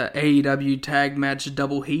AEW tag match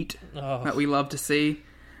double heat that we love to see.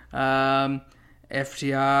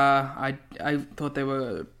 FTR, I thought they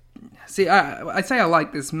were. See, I say I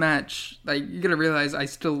like this match. Like, you gotta realize I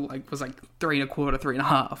still was 3 1/4, 3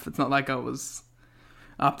 1/2. It's not like I was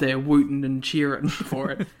up there wooting and cheering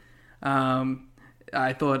for it.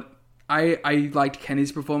 I thought I liked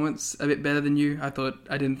Kenny's performance a bit better than you. I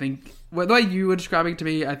didn't think, well, the way you were describing it to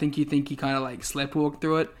me, I think you think he kind of sleptwalked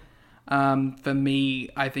through it. For me,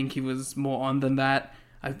 I think he was more on than that.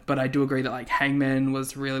 But I do agree that Hangman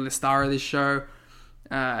was really the star of this show.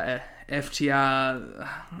 FTR,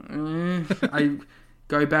 I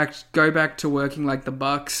go back to working like the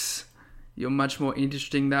Bucks. You're much more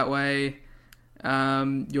interesting that way.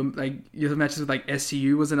 Your matches with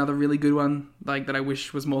SCU was another really good one. That I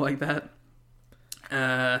wish was more like that.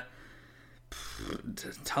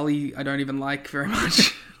 Tully, I don't even like very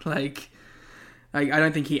much. I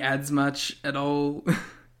don't think he adds much at all.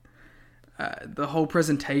 The whole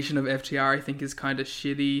presentation of FTR, I think, is kind of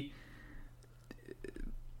shitty.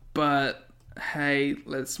 But hey,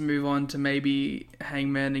 let's move on to maybe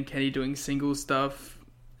Hangman and Kenny doing single stuff,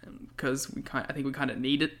 because I think we kind of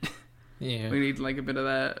need it. Yeah, we need a bit of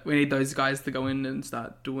that. We need those guys to go in and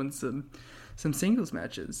start doing some singles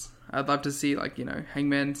matches. I'd love to see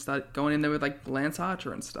Hangman start going in there with Lance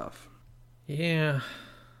Archer and stuff. Yeah.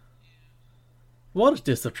 What a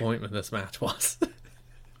disappointment this match was.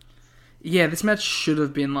 Yeah, this match should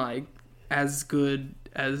have been as good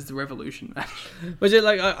as the Revolution match. But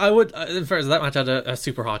I would, first, that match had a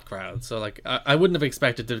super hot crowd, so I wouldn't have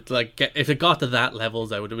expected to get, if it got to that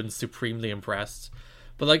levels, I would have been supremely impressed.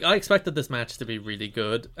 But I expected this match to be really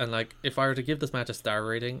good, and if I were to give this match a star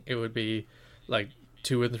rating, it would be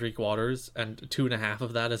 2 3/4, and 2.5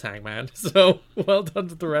 of that is Hangman. So well done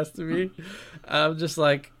to the rest of me. I'm just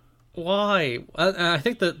like, why? I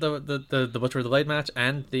think the Butcher of the Blade match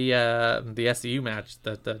and the SCU match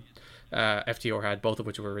that FTR had, both of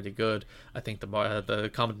which were really good. I think the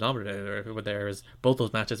common denominator over there is both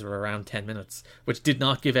those matches were around 10 minutes, which did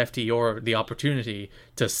not give FTR the opportunity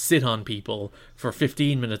to sit on people for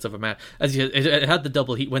 15 minutes of a match. It had the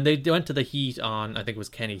double heat. When they went to the heat on, I think it was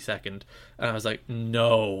Kenny second, and I was like,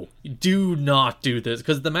 no, do not do this,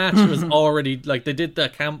 because the match was already, like, they did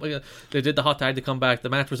the hot tag to come back, the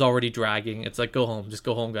match was already dragging. It's like, go home, just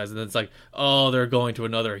go home, guys. And then it's like, oh, they're going to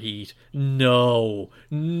another heat. No,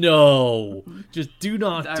 just do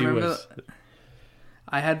not do it.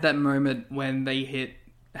 I had that moment when they hit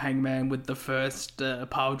Hangman with the first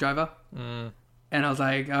pile driver, and I was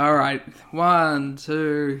like, all right, 1,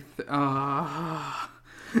 2,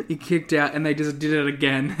 he kicked out, and they just did it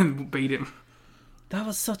again and beat him. That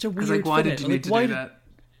was such a weird I was like, why finish. did you need to do that?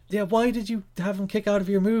 Yeah, why did you have him kick out of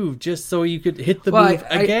your move just so you could hit the move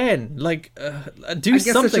again? Like, do something else. I guess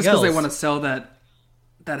it's just because they want to sell that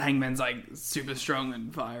Hangman's like super strong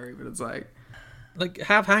and fiery, but it's like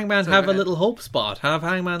have Hangman have a little hope spot. Have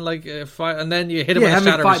Hangman fight, and then you hit him with a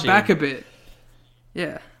shatter fight machine. Back a bit.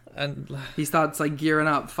 Yeah, and he starts like gearing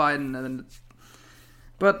up, fighting, and then.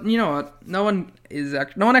 But you know what? No one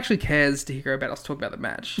actually cares to hear about us talk about the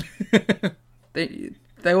match.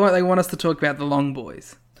 They want us to talk about the Long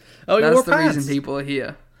Boys. Oh, that's the reason people are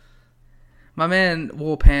here. My man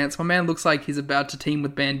wore pants. My man looks like he's about to team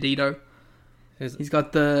with Bandito. He's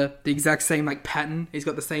got the exact same like pattern. He's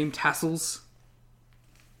got the same tassels.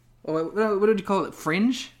 Or what did you call it?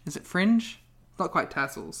 Fringe? Is it fringe? Not quite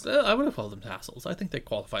tassels. I would have called them tassels. I think they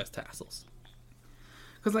qualify as tassels.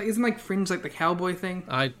 Because like, isn't like fringe like the cowboy thing?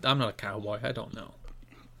 I'm not a cowboy. I don't know.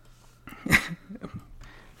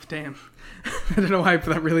 Damn. I don't know why,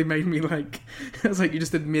 but that really made me like... I was like, you're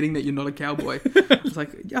just admitting that you're not a cowboy. I was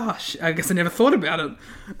like, gosh, I guess I never thought about it.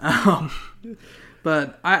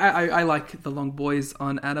 But I like the Long Boys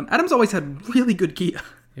on Adam. Adam's always had really good gear.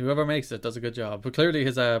 Whoever makes it does a good job. But clearly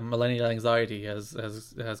his millennial anxiety has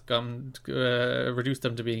reduced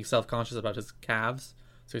him to being self-conscious about his calves.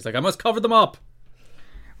 So he's like, I must cover them up.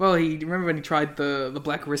 Well, remember when he tried the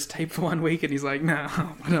black wrist tape for 1 week and he's like, no,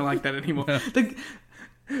 I don't like that anymore.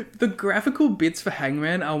 The graphical bits for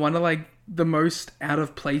Hangman are one of like the most out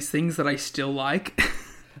of place things that I still like.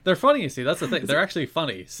 They're funny, you see. That's the thing. They're actually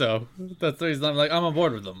funny. So that's the reason I'm like, I'm on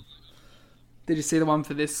board with them. Did you see the one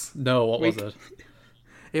for this? No, what week? was it?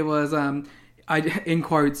 It was, in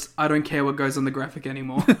quotes, I don't care what goes on the graphic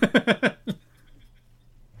anymore.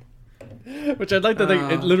 Which I'd like to think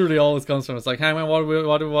it literally always comes from. It's like, hey man, what are we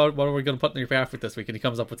going to put in your graphic this week? And he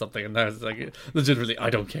comes up with something, and now it's like, legitimately, I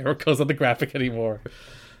don't care what goes on the graphic anymore.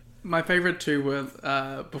 My favorite two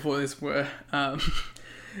were before this were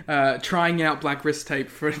trying out black wrist tape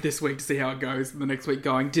for this week to see how it goes, and the next week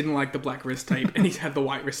going, didn't like the black wrist tape, and he's had the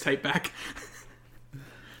white wrist tape back.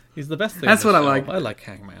 He's the best thing. That's what show. I like. I like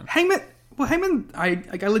Hangman. Hangman, I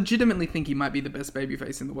legitimately think he might be the best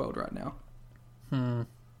babyface in the world right now.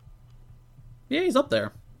 Yeah, he's up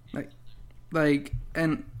there.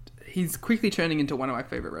 And he's quickly turning into one of my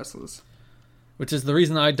favorite wrestlers. Which is the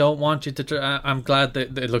reason I don't want you to... I'm glad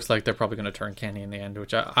that it looks like they're probably going to turn Kenny in the end,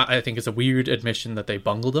 which I think is a weird admission that they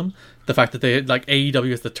bungled him. The fact that they, like, AEW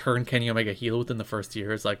has to turn Kenny Omega heel within the first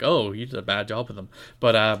year. It's like, oh, you did a bad job with him.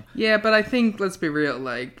 But, yeah, but I think, let's be real,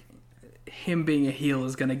 like, him being a heel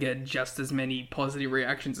is going to get just as many positive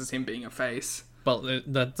reactions as him being a face. Well,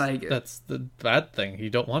 that's the bad thing. You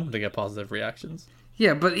don't want him to get positive reactions.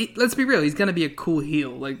 Yeah, but let's be real. He's going to be a cool heel.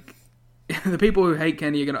 Like, the people who hate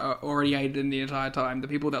Kenny are going to already hate him the entire time. The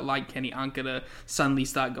people that like Kenny aren't going to suddenly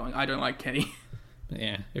start going, I don't like Kenny.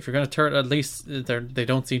 Yeah, if you're going to turn, at least they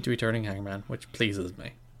don't seem to be turning Hangman, which pleases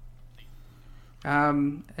me.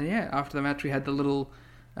 And yeah, after the match we had the little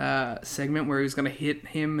segment where he was going to hit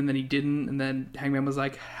him and then he didn't, and then Hangman was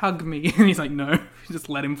like, hug me, and he's like, no, just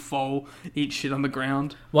let him fall, eat shit on the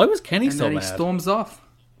ground. Why was Kenny so mad? And then he storms off.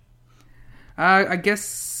 I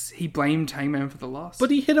guess he blamed Hangman for the loss.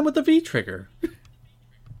 But he hit him with the V-trigger.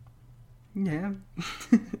 Yeah.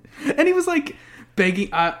 And he was like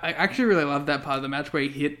begging. I actually really loved that part of the match where he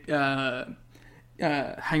hit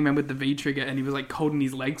Hangman with the V-trigger and he was like holding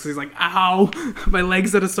his legs. So he's like, ow, my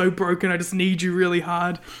legs that are so broken, I just need you really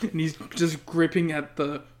hard. And he's just gripping at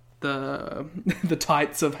the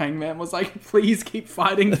tights of Hangman, was like, please keep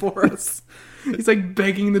fighting for us. He's like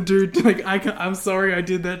begging the dude to, like, I'm sorry I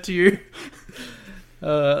did that to you.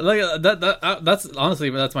 That's honestly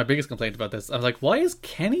that's my biggest complaint about this. I'm like, why is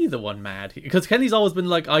Kenny the one mad? Because Kenny's always been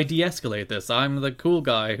like, I de-escalate this. I'm the cool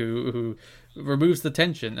guy who removes the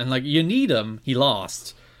tension, and like you need him. He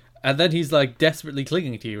lost, and then he's like desperately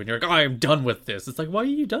clinging to you, and you're like, I'm done with this. It's like, why are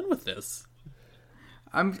you done with this?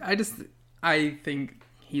 I think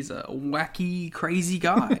he's a wacky, crazy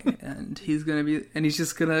guy, and he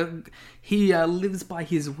lives by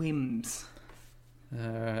his whims.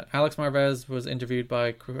 Alex Marvez was interviewed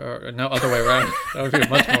by... no, other way around. That would be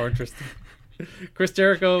much more interesting. Chris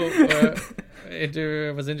Jericho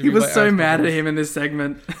was interviewed He was by so Alex mad Marvez. at him in this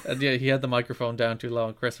segment. And yeah, he had the microphone down too low,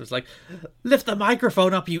 and Chris was like, lift the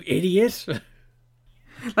microphone up, you idiot!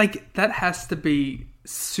 Like, that has to be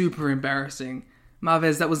super embarrassing.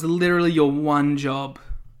 Marvez, that was literally your one job.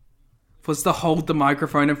 Was to hold the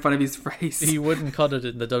microphone in front of his face. He wouldn't cut it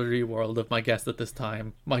in the WWE world of my guest at this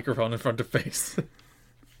time. Microphone in front of face.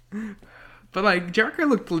 But, like, Jericho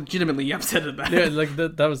looked legitimately upset at that. Yeah, like,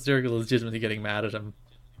 that was Jericho legitimately getting mad at him.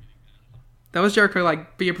 That was Jericho,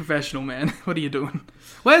 like, be a professional, man. What are you doing?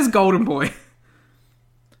 Where's Golden Boy?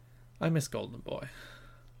 I miss Golden Boy.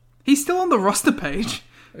 He's still on the roster page.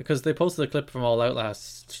 Because they posted a clip from All Out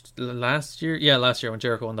last year. Yeah, last year when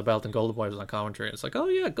Jericho won the belt and Golden Boy was on commentary. It's like, oh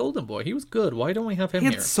yeah, Golden Boy, he was good. Why don't we have him He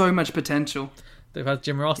here? had so much potential. They've had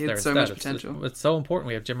Jim Ross He had there so instead. much potential. It's so important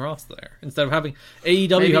we have Jim Ross there instead of having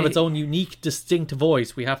AEW Maybe- have its own unique, distinct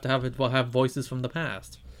voice. We have to have voices from the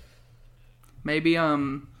past. Maybe, we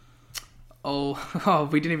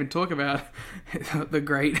didn't even talk about the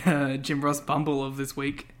great Jim Ross bumble of this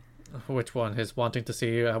week. Which one? His wanting to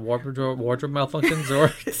see wardrobe malfunctions, or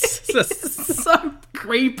So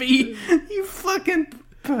creepy. You fucking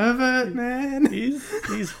pervert, man.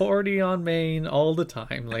 he's horny on Maine all the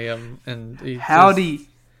time, Liam, and Howdy.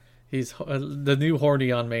 He's the new horny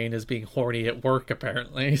on Maine is being horny at work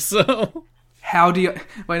apparently. So Howdy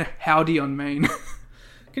on Maine.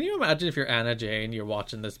 can you imagine if you're Anna Jane, you're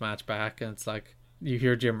watching this match back, and it's like you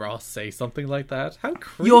hear Jim Ross say something like that? How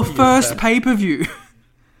creepy Your is first that? pay-per-view.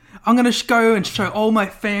 I'm going to go and show all my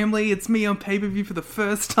family it's me on pay-per-view for the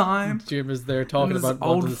first time. Jim is there talking And this about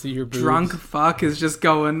wanting to see your boobs. drunk fuck is just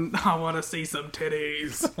going, I want to see some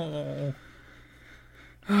titties.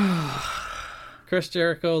 Chris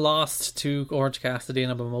Jericho lost to Orange Cassidy in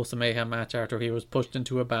a Mimosa Mayhem match after he was pushed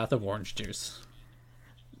into a bath of orange juice.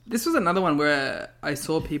 This was another one where I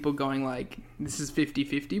saw people going like, this is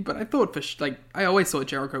 50-50, but I thought I always thought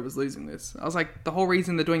Jericho was losing this. I was like, the whole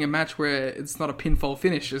reason they're doing a match where it's not a pinfall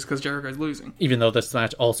finish is because Jericho's losing. Even though this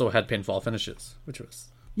match also had pinfall finishes, which was...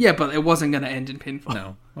 Yeah, but it wasn't going to end in pinfall.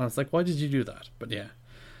 No. I was like, why did you do that? But yeah.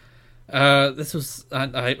 This was...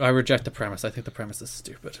 I reject the premise. I think the premise is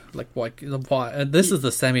stupid. Like, why? This is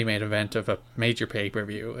the semi-main event of a major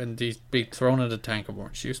pay-per-view, and he's being thrown in a tank of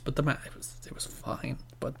orange juice, but the match, it was fine.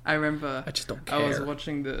 But I remember... I just don't care. I was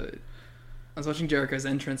watching Jericho's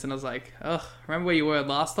entrance and I was like, ugh, remember where you were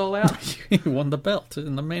last All Out? He won the belt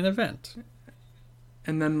in the main event.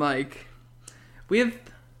 And then, like,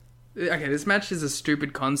 okay, this match is a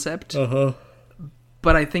stupid concept,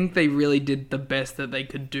 but I think they really did the best that they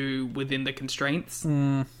could do within the constraints.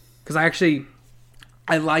 Because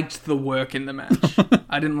I liked the work in the match.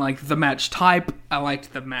 I didn't like the match type. I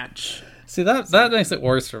liked the match. See, that makes it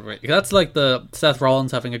worse for me. That's like the Seth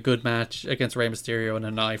Rollins having a good match against Rey Mysterio in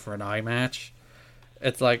an eye for an eye match.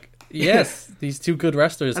 It's like, yes, these two good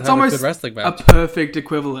wrestlers That's have a almost good wrestling a match. perfect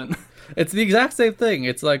equivalent. It's the exact same thing.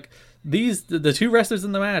 It's like the two wrestlers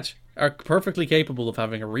in the match are perfectly capable of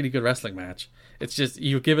having a really good wrestling match. It's just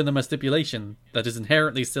you've given them a stipulation that is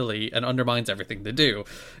inherently silly and undermines everything they do.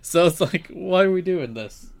 So it's like, why are we doing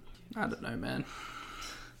this? I don't know, man.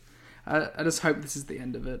 I just hope this is the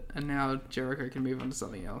end of it, and now Jericho can move on to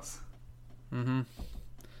something else. And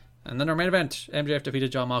then our main event, MJF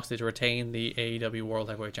defeated Jon Moxley to retain the AEW World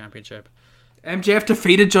Heavyweight Championship. MJF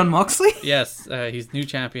defeated Jon Moxley? Yes, he's new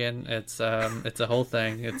champion. It's a whole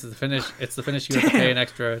thing. It's the finish. It's the finish you have to pay an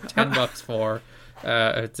extra $10 for.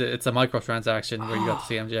 It's a microtransaction where you got to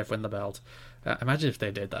see MJF win the belt. Imagine if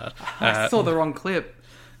they did that. I saw the wrong clip.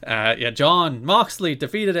 Jon Moxley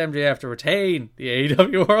defeated MJF to retain the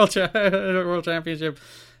AEW World Championship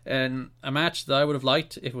in a match that I would have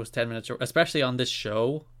liked if it was 10 minutes short, especially on this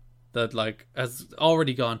show that like has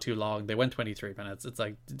already gone too long. They went 23 minutes. It's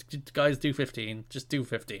like, guys, do 15. Just do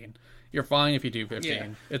 15. You're fine if you do 15. Yeah.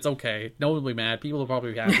 It's okay. No one will be mad. People will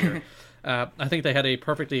probably be happier. I think they had a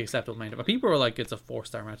perfectly acceptable main event. But people were like, it's a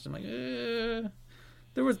 4-star match. I'm like,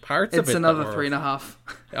 there was parts of it. It's another that were,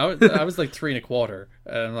 3.5. I was like 3.25,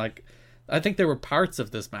 and like I think there were parts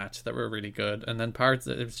of this match that were really good, and then parts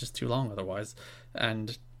that it was just too long otherwise.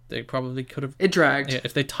 And They probably could have. It dragged. Yeah,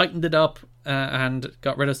 if they tightened it up and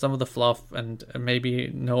got rid of some of the fluff and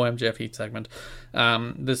maybe no MJF heat segment,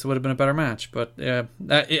 this would have been a better match. But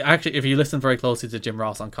actually, if you listen very closely to Jim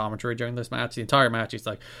Ross on commentary during this match, the entire match, he's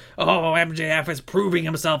like, "Oh, MJF is proving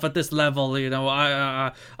himself at this level. You know,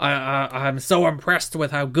 I'm so impressed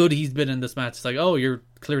with how good he's been in this match." It's like, "Oh, you're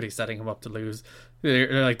clearly setting him up to lose."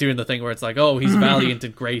 They're like doing the thing where it's like, "Oh, he's valiant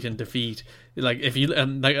and great in defeat." Like if you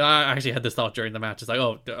like, I actually had this thought during the match. It's like,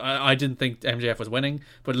 "Oh, I didn't think MJF was winning,"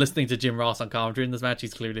 but listening to Jim Ross on commentary in this match,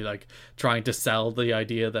 he's clearly like trying to sell the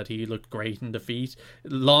idea that he looked great in defeat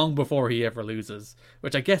long before he ever loses,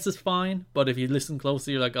 which I guess is fine. But if you listen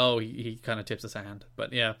closely, you're like, "Oh, he kind of tips his hand."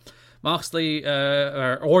 But yeah, Moxley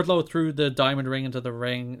or Wardlow threw the diamond ring into the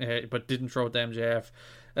ring, but didn't throw it to MJF.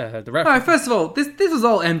 The ref. Alright, first of all, this was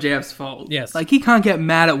all MJF's fault. Yes. Like, he can't get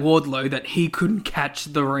mad at Wardlow that he couldn't catch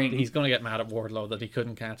the ring. He's going to get mad at Wardlow that he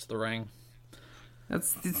couldn't catch the ring.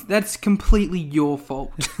 That's completely your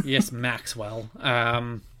fault. Yes, Maxwell.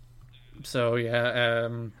 So yeah,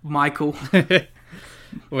 Michael.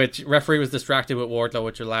 which referee was distracted with Wardlow,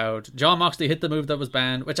 which allowed John Moxley hit the move that was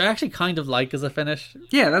banned, which I actually kind of like as a finish.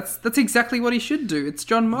 Yeah, that's exactly what he should do. It's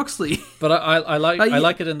John Moxley. But I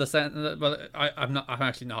like it in the sense that, but I'm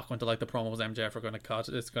actually not going to like the promos MJF are going to cut.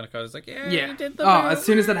 It's going to cut. It's like, yeah. He did the move. As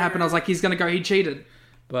soon as that happened, I was like, he's going to go. He cheated.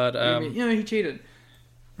 But he cheated.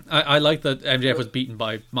 I like that MJF was beaten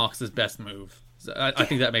by Mox's best move. So I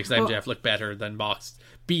think that makes MJF look better than Mox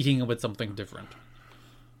beating him with something different.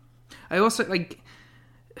 I also like.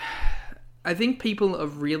 I think people are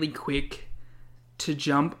really quick to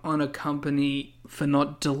jump on a company for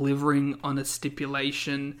not delivering on a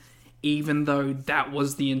stipulation, even though that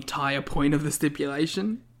was the entire point of the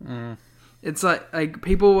stipulation. It's like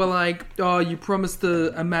people were like, "Oh, you promised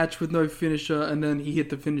a match with no finisher, and then he hit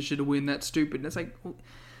the finisher to win. That's stupid." And it's like, well,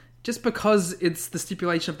 just because it's the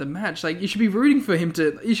stipulation of the match, like you should be rooting for him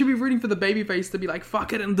to. You should be rooting for the babyface to be like,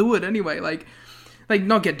 "Fuck it and do it anyway." Like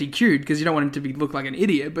not get DQ'd because you don't want him to look like an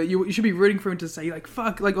idiot, but you should be rooting for him to say like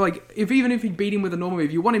fuck, like even if he beat him with a normal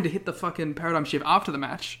move, you want him to hit the fucking paradigm shift after the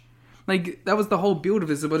match. Like that was the whole build of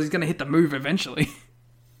this, but he's gonna hit the move eventually.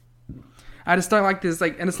 I just don't like this,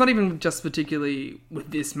 like, and it's not even just particularly with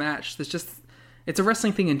this match. It's a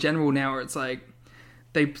wrestling thing in general now, where it's like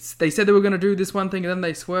they said they were gonna do this one thing and then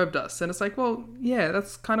they swerved us, and it's like, well, yeah,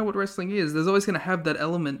 that's kind of what wrestling is. There's always gonna have that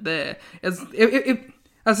element there.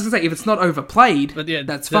 I was going to say, if it's not overplayed, but yeah,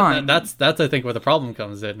 that's fine. That's I think where the problem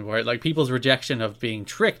comes in, where like people's rejection of being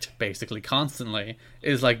tricked basically constantly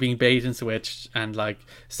is like being bait and switched and like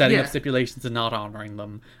setting up stipulations and not honouring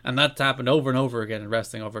them. And that's happened over and over again in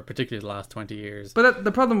wrestling over particularly the last 20 years. But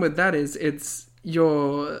the problem with that is it's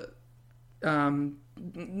your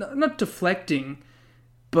not deflecting,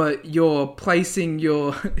 but you're placing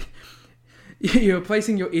your you're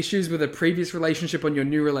placing your issues with a previous relationship on your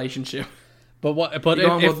new relationship. But what? But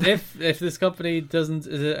if this company doesn't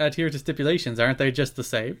adhere to stipulations, aren't they just the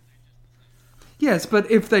same? Yes,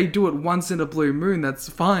 but if they do it once in a blue moon, that's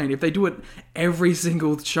fine. If they do it every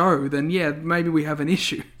single show, then yeah, maybe we have an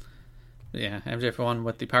issue. Yeah, MJF won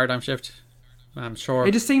with the paradigm shift. I'm sure.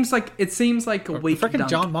 It just seems like a weak. Freaking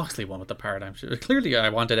John Moxley won with the paradigm shift. Clearly, I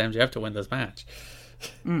wanted MJF to win this match.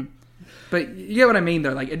 But you get what I mean,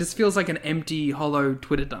 though. Like it just feels like an empty, hollow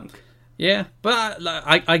Twitter dunk. Yeah, but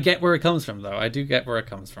I get where it comes from, though. I do get where it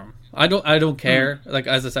comes from. I don't care. Like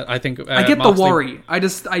as I said, I think I get Moxley, the worry.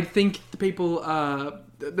 I think the people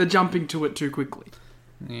they're jumping to it too quickly.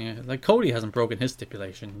 Yeah, like Cody hasn't broken his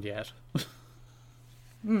stipulation yet.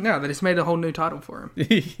 No, they just made a whole new title for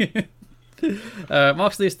him.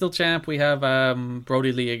 Moxley is still champ. We have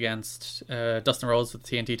Brody Lee against Dustin Rhodes with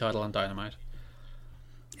the TNT title on Dynamite.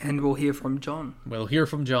 And we'll hear from John. We'll hear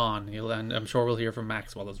from John. And I'm sure we'll hear from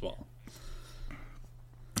Maxwell as well.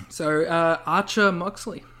 So, Archer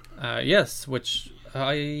Moxley. Yes, which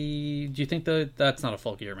do you think that's not a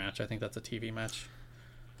Full Gear match? I think that's a TV match.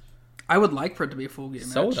 I would like for it to be a Full Gear match.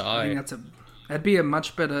 So would I. I think that'd be a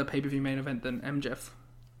much better pay-per-view main event than MJF.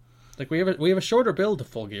 Like we have a shorter build to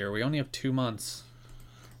Full Gear. We only have 2 months.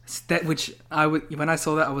 When I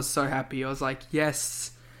saw that, I was so happy. I was like,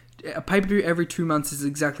 yes, a pay-per-view every 2 months is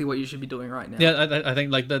exactly what you should be doing right now. Yeah, I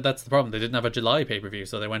think like that's the problem. They didn't have a July pay-per-view,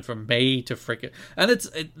 so they went from May to frickin'...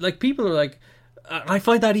 And like people are like... I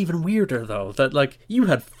find that even weirder, though, that like you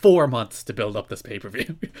had 4 months to build up this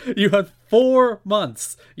pay-per-view. You had 4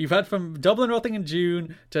 months. You've had from Double or Nothing in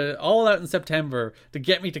June to All Out in September to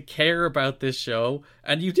get me to care about this show,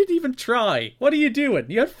 and you didn't even try. What are you doing?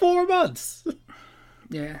 You had 4 months.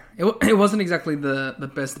 Yeah, it wasn't exactly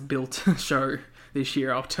the best built show this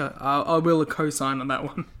year. I will co-sign on that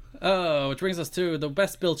one. Which brings us to the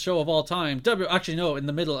best built show of all time. Actually, no, in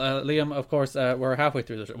the middle, Liam, of course, we're halfway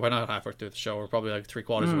through the show. We're not halfway through the show. We're probably like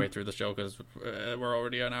 3/4 of the way through the show because we're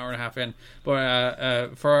already an hour and a half in.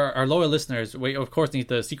 But for our loyal listeners, we, of course, need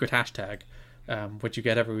the secret hashtag, which you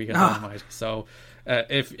get every week on Dynamite. So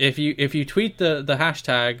if you tweet the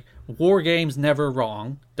hashtag War Games Never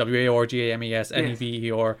Wrong,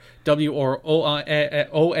 WARGAMESNEVE, or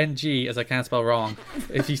WORONG, as I can't spell wrong.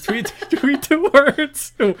 If you tweet the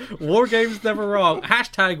words War Games Never Wrong,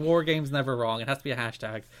 hashtag War Games Never Wrong, it has to be a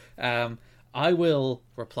hashtag, I will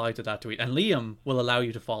reply to that tweet, and Liam will allow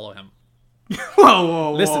you to follow him.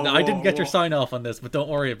 Whoa, Listen, I didn't get your sign off on this, but don't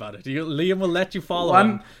worry about it. Liam will let you follow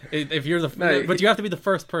him if you're but you have to be the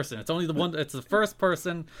first person. It's only the one. It's the first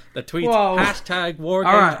person that tweets hashtag War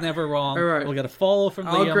Games Never Wrong. Right. We'll get a follow from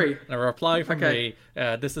Liam agree. and a reply from me.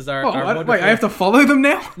 This is our. Wait, I have to follow them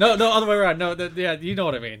now? No, other way around. No, yeah, you know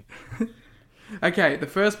what I mean. Okay, the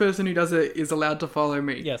first person who does it is allowed to follow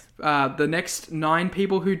me. Yes. The next 9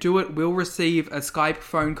 people who do it will receive a Skype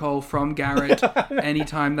phone call from Garrett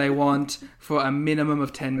anytime they want for a minimum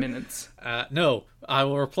of 10 minutes. No, I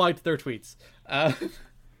will reply to their tweets.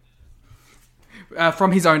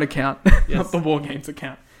 From his own account, Yes. not the War Games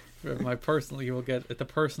account. You will get the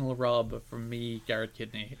personal rub from me, Garrett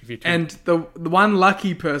Kidney. If you tweet. And the one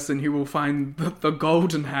lucky person who will find the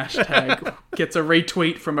golden hashtag gets a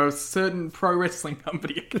retweet from a certain pro wrestling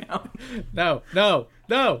company account. No.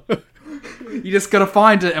 You just gotta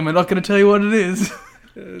find it, and we're not gonna tell you what it is.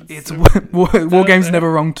 It's War Games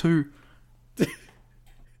Never Wrong 2.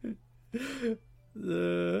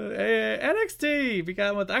 NXT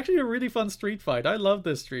began with actually a really fun street fight. I love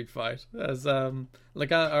this street fight as our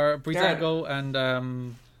Breezango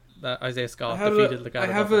and Isaiah Scott defeated Legado. I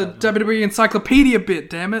have a WWE encyclopedia bit,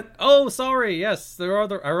 damn it. Oh, sorry. Yes, there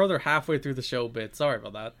are our other halfway through the show bit. Sorry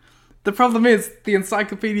about that. The problem is the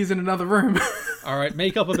encyclopedia's in another room. All right,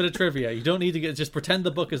 make up a bit of trivia. You don't need to just pretend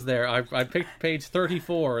the book is there. I picked page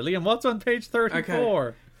 34. Liam, what's on page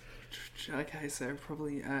 34? Okay, so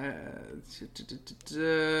probably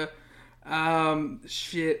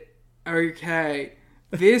shit. Okay,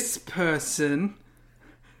 this person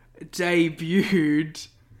debuted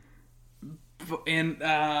in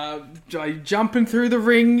jumping through the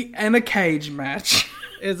ring and a cage match.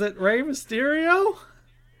 Is it Rey Mysterio?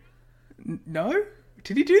 No,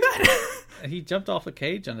 did he do that? He jumped off a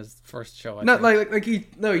cage on his first show. I No, think. he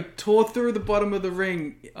tore through the bottom of the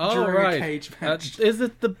ring during a cage match. Is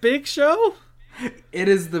it the Big Show? It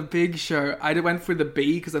is the Big Show. I went for the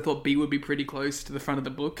B because I thought B would be pretty close to the front of the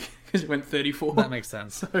book because it went 34. That makes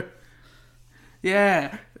sense. So,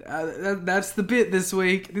 yeah, that's the bit this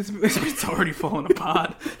week. This bit's already fallen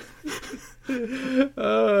apart. Wait.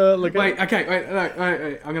 I'm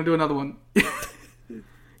gonna do another one.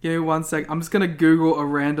 Give me 1 sec. I'm just gonna Google a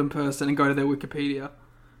random person and go to their Wikipedia.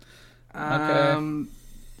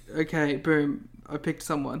 Okay, boom. I picked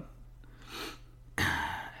someone. I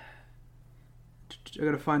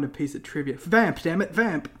gotta find a piece of trivia. Vamp, damn it,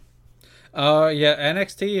 Vamp. Yeah,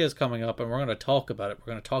 NXT is coming up, and we're going to talk about it.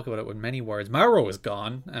 We're going to talk about it with many words. Mauro is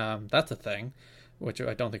gone. That's a thing, which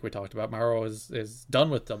I don't think we talked about. Mauro is done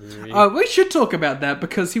with WWE. We should talk about that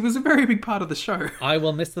because he was a very big part of the show. I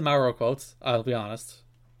will miss the Mauro quotes. I'll be honest.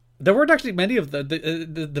 There weren't actually many of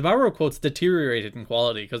the Mauro quotes deteriorated in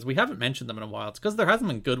quality because we haven't mentioned them in a while. It's because there hasn't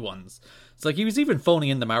been good ones. It's like he was even phoning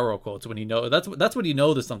in the Mauro quotes when that's when you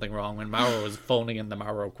know there's something wrong, when Mauro is phoning in the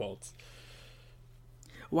Mauro quotes.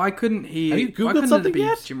 Why couldn't he? Have you Googled something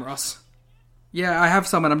yet? Jim Ross. Yeah, I have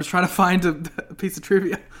someone. I'm just trying to find a piece of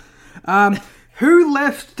trivia. Who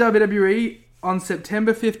left WWE on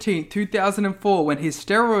September 15th, 2004 when his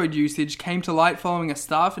steroid usage came to light following a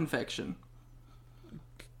staph infection?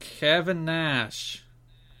 Kevin Nash.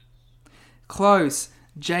 Close.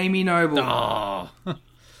 Jamie Noble. Oh.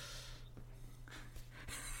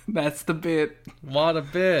 That's the bit. What a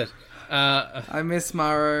bit. I miss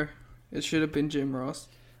Mauro. It should have been Jim Ross.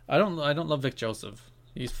 I don't love Vic Joseph.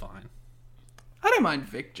 He's fine. I don't mind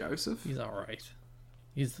Vic Joseph. He's alright.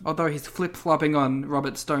 Although his flip-flopping on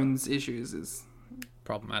Robert Stone's issues is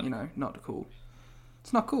problematic. Not cool.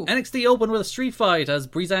 It's not cool. NXT opened with a street fight as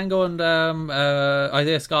Breezango and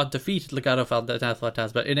Isaiah Scott defeated Legado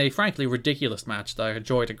Fantasma in a frankly ridiculous match that I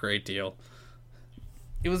enjoyed a great deal.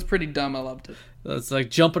 It was pretty dumb. I loved it. It's like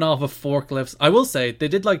jumping off of forklifts. I will say, they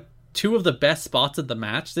did like two of the best spots of the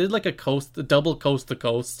match. They did like a double coast to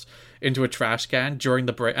coast into a trash can during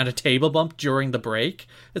the break and a table bump during the break.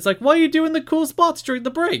 It's like, why are you doing the cool spots during the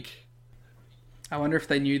break? I wonder if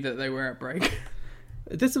they knew that they were at break.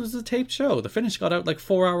 This was a taped show. The finish got out like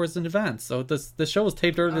 4 hours in advance. So the show was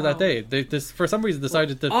taped earlier that day. They for some reason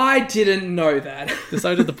decided to I didn't know that.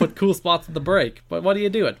 decided to put cool spots in the break. But what are you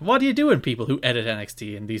doing? What are you doing, people who edit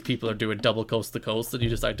NXT and these people are doing double coast to coast and you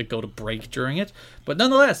decide to go to break during it? But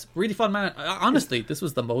nonetheless, really fun match. Honestly, this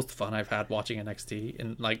was the most fun I've had watching NXT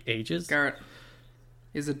in like ages. Garrett,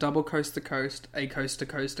 is a double coast to coast a coast to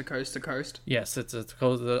coast to coast to coast? Yes, it's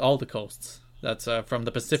all the coasts. That's from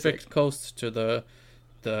the Pacific coast to the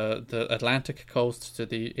Atlantic coast to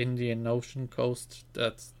the Indian Ocean coast.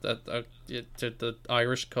 To the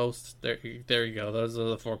Irish coast. There you go. Those are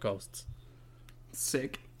the 4 coasts.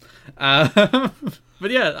 Sick. But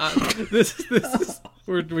yeah, this is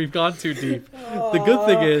we've gone too deep. The good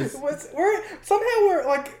thing is we're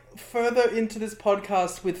like further into this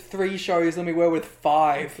podcast with 3 shows than we were with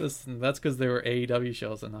 5. listen, that's because they were AEW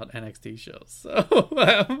shows and not NXT shows.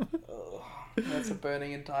 So That's a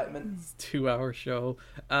burning indictment. 2-hour show.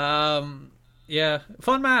 Yeah,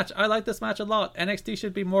 fun match. I like this match a lot. NXT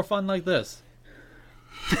should be more fun like this.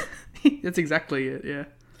 That's exactly it, yeah.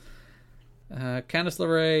 Candice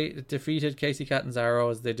LeRae defeated Casey Catanzaro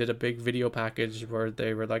as they did a big video package where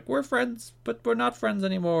they were like, we're friends, but we're not friends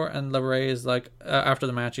anymore. And LeRae is like, after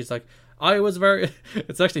the match, he's like,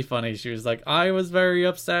 it's actually funny. She was like, I was very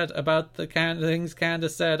upset about the things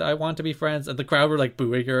Candice said. I want to be friends. And the crowd were like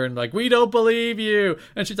booing her and like, we don't believe you.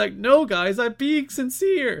 And she's like, no, guys, I'm being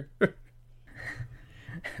sincere.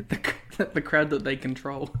 The crowd that they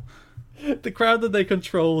control. The crowd that they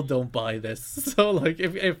control don't buy this. So, like,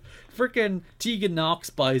 if freaking Tegan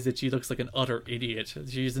Knox buys it, she looks like an utter idiot.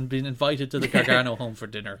 She's been invited to the Gargano home for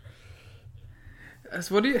dinner.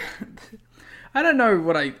 So what do you... I don't know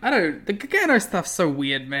what I don't... The Gargano stuff's so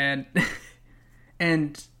weird, man.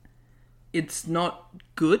 And it's not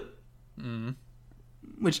good.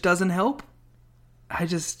 Which doesn't help. I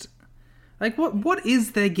just... Like, what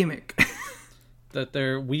is their gimmick? That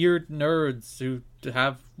they're weird nerds who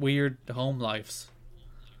have weird home lives.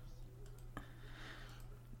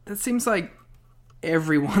 That seems like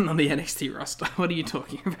everyone on the NXT roster. What are you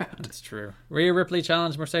talking about? That's true. Rhea Ripley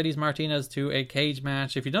challenged Mercedes Martinez to a cage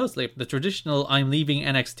match. If you notice, the traditional I'm leaving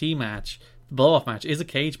NXT match, blow-off match, is a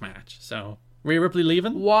cage match. So, Rhea Ripley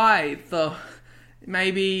leaving? Why the...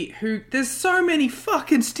 Maybe who... There's so many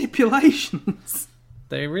fucking stipulations.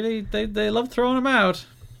 They love throwing them out.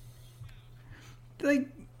 Like...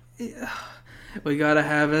 We gotta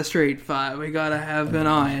have a street fight. We gotta have an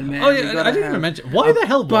Iron Man. Oh yeah, I didn't even mention. Why the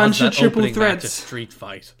hell was that triple opening match a threats. street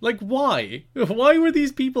fight? Like, why? Why were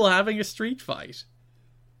these people having a street fight?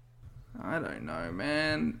 I don't know,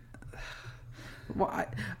 man. Why?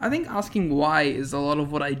 I think asking why is a lot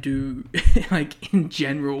of what I do, like, in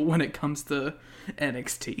general, when it comes to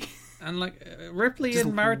NXT. And, like, Ripley Just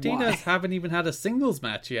and Martinez why? haven't even had a singles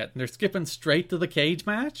match yet, and they're skipping straight to the cage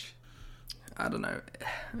match? I don't know.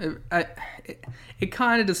 It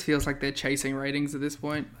kind of just feels like they're chasing ratings at this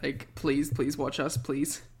point. Like, please watch us,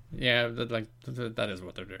 please. Yeah, that is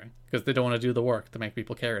what they're doing. Because they don't want to do the work to make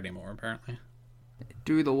people care anymore, apparently.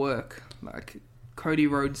 Do the work, like Cody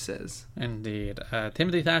Rhodes says. Indeed.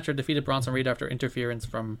 Timothy Thatcher defeated Bronson Reed after interference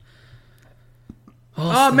from...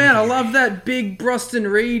 Oh man, I love that big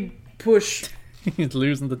Broston Reed push. He's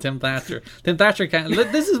losing to Tim Thatcher. Tim Thatcher can't...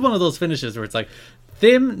 This is one of those finishes where it's like,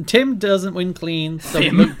 Tim doesn't win clean.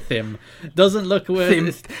 Tim doesn't look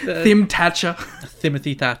good. Tim Thatcher.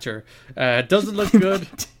 Timothy Thatcher doesn't look good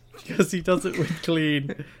because he doesn't win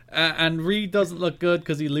clean, and Reed doesn't look good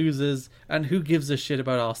because he loses. And who gives a shit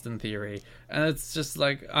about Austin Theory? And it's just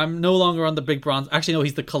like, I'm no longer on the big bronze. Actually, no,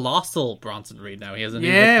 he's the colossal Bronson Reed now. He has a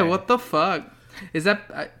new nickname. What the fuck? Is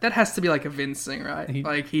that has to be like a Vince thing, right?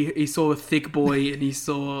 Like he saw a thick boy and he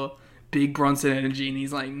saw big Bronson energy, and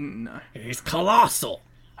he's like, no, He's colossal.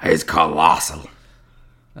 He's colossal.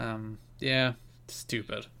 Yeah,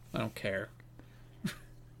 stupid. I don't care. I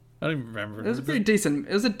don't even remember. It was a pretty decent.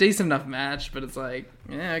 It was a decent enough match, but it's like,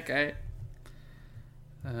 yeah, okay.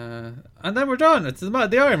 And then we're done. It's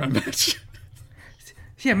the Iron Man match.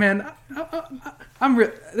 Yeah, man.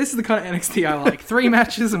 This is the kind of NXT I like. 3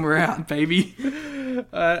 matches and we're out, baby.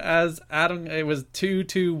 As Adam, it was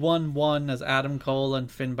 2-2-1-1 as Adam Cole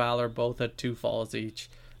and Finn Balor both had 2 falls each.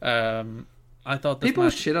 I thought this people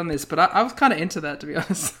match... shit on this, but I was kind of into that, to be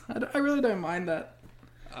honest. I really don't mind that.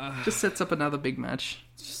 Just sets up another big match.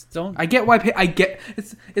 Just don't... I get why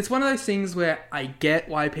it's one of those things where I get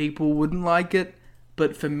why people wouldn't like it,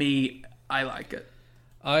 but for me, I like it.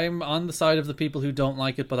 I'm on the side of the people who don't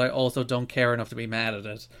like it, but I also don't care enough to be mad at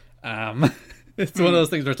it. It's one of those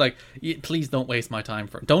things where it's like, please don't waste my time.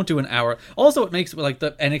 Don't do an hour. Also, it makes like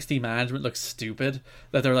the NXT management look stupid.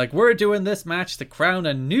 That they're like, we're doing this match to crown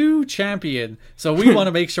a new champion, so we want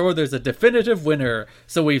to make sure there's a definitive winner.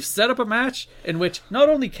 So we've set up a match in which not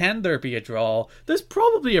only can there be a draw, there's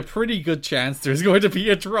probably a pretty good chance there's going to be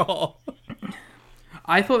a draw.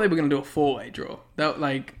 I thought they were going to do a 4-way draw. That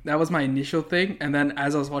was my initial thing. And then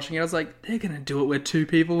as I was watching it, I was like, they're going to do it where 2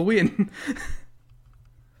 people win.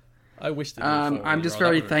 I wish they did a 4-way I'm just draw.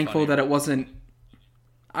 very That would've been thankful funny. that it wasn't...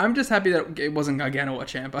 I'm just happy that it wasn't Gargano or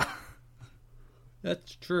Ciampa.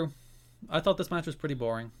 That's true. I thought this match was pretty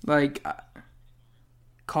boring.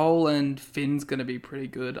 Cole and Finn's going to be pretty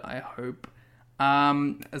good, I hope.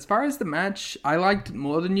 As far as the match, I liked it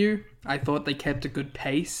more than you. I thought they kept a good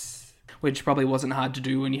pace, which probably wasn't hard to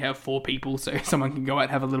do when you have 4 people, so someone can go out,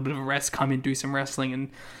 have a little bit of a rest, come in, do some wrestling, and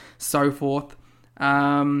so forth.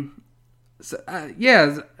 Honestly,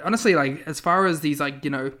 as far as these,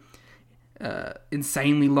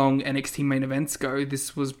 insanely long NXT main events go,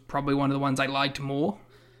 this was probably one of the ones I liked more.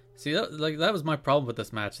 See, that was my problem with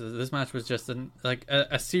this match. This match was just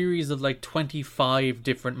a series of 25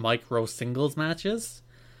 different micro singles matches.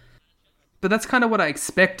 But that's kind of what I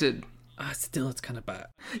expected. Still, it's kind of bad.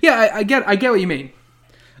 Yeah, I get what you mean.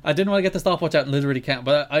 I didn't want to get the stopwatch out and literally count,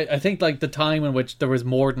 but I think the time in which there was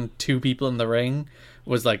more than 2 people in the ring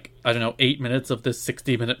was 8 minutes of this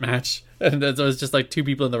 60-minute match, and so it was just 2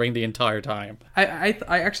 people in the ring the entire time. I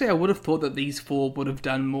would have thought that these 4 would have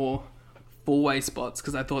done more 4-way spots,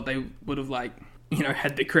 because I thought they would have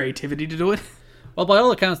had the creativity to do it. Well, by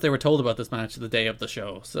all accounts, they were told about this match the day of the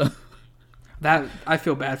show, so that I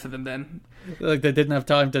feel bad for them then. They didn't have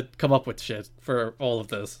time to come up with shit for all of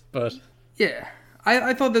this, but yeah,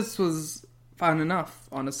 I thought this was fun enough.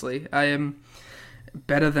 Honestly, I am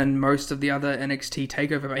better than most of the other NXT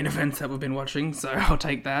TakeOver main events that we've been watching, so I'll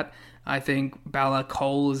take that. I think Balor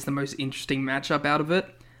Cole is the most interesting matchup out of it.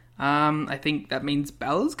 I think that means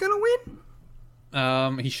Balor's gonna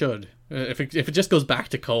win. He should. If it just goes back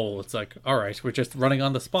to Cole, it's all right, we're just running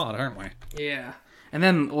on the spot, aren't we? Yeah. And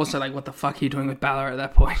then also, what the fuck are you doing with Balor at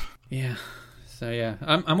that point? Yeah. So yeah,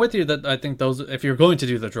 I'm with you that I think those, if you're going to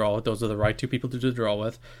do the draw, those are the right 2 people to do the draw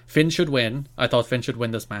with. Finn should win. I thought Finn should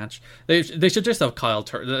win this match. They should just have Kyle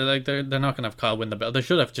turn. They're not gonna have Kyle win the belt. They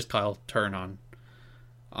should have just Kyle turn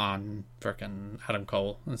on frickin' Adam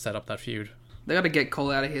Cole and set up that feud. They got to get Cole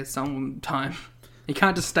out of here sometime. He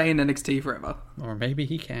can't just stay in NXT forever. Or maybe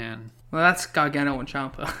he can. Well, that's Gargano and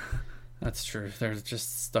Ciampa. That's true. They're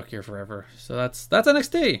just stuck here forever. So that's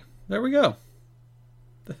NXT. There we go.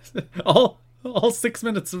 all 6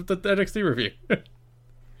 minutes of the NXT review.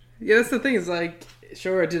 Yeah, that's the thing. Is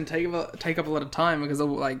sure, it didn't take up a lot of time because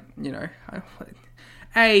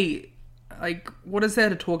what is there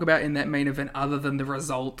to talk about in that main event other than the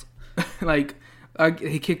result?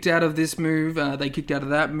 He kicked out of this move. They kicked out of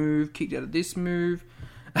that move. Kicked out of this move.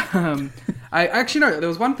 I actually know there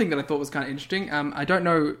was one thing that I thought was kind of interesting. I don't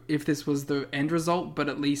know if this was the end result, but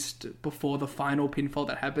at least before the final pinfall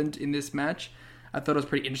that happened in this match, I thought it was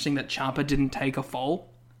pretty interesting that Ciampa didn't take a fall.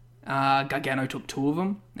 Gargano took 2 of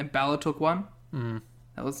them, and Balor took 1.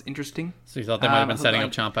 That was interesting. So you thought they might have been setting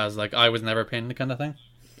up Ciampa as I was never pinned kind of thing?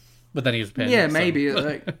 But then he was pinned. Yeah, so. maybe.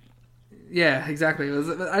 Yeah, exactly.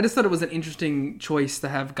 I just thought it was an interesting choice to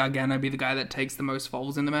have Gargano be the guy that takes the most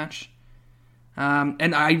falls in the match.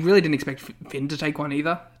 And I really didn't expect Finn to take one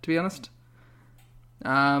either, to be honest.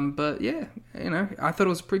 But yeah, I thought it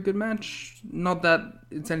was a pretty good match. Not that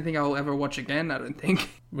it's anything I'll ever watch again, I don't think.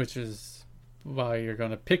 Which is why you're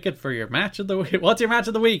going to pick it for your match of the week. What's your match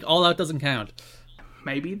of the week? All Out doesn't count.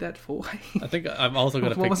 Maybe that 4-way. I think I'm also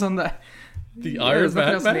going to pick... What was on that? The Iron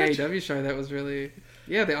Man match? On the AEW show that was really...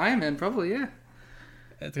 Yeah, the Iron Man, probably, yeah.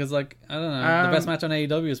 It's because, I don't know, the best match on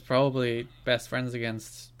AEW is probably Best Friends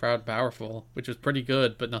against Proud and Powerful, which was pretty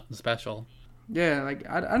good, but nothing special. Yeah,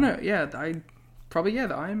 I don't know, yeah, the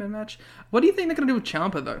Iron Man match. What do you think they're going to do with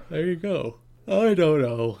Ciampa, though? There you go. I don't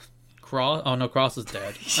know. Cross? Oh, no, Cross is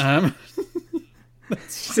dead.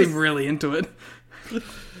 Seem really into it.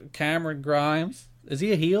 Cameron Grimes. Is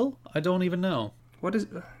he a heel? I don't even know. What is...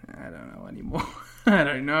 I don't know anymore. I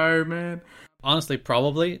don't know, man. Honestly,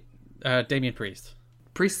 probably Damian Priest.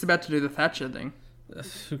 Priest's about to do the Thatcher thing.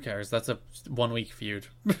 Who cares? That's a 1-week feud.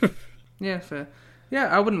 Yeah, fair. Yeah,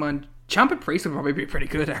 I wouldn't mind. Ciampa Priest would probably be pretty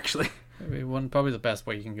good, actually. Probably the best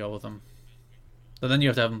way you can go with him. But then you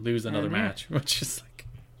have to have him lose another match, which is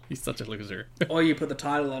he's such a loser. Or you put the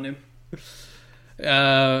title on him.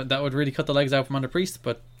 That would really cut the legs out from under Priest,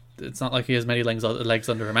 but it's not like he has many legs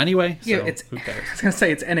under him anyway. So yeah, who cares? I was going to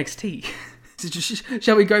say it's NXT.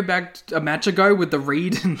 Shall we go back a match ago with the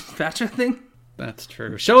Reed and Thatcher thing? That's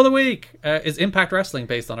true. Show of the week is Impact Wrestling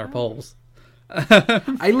based on our polls.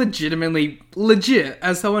 I legit,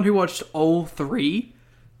 as someone who watched all three,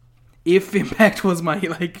 if Impact was my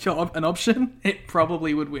an option, it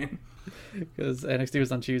probably would win. Because NXT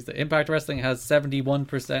was on Tuesday. Impact Wrestling has 71%,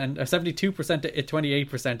 72% to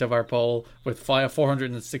 28% of our poll with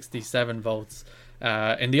 467 votes.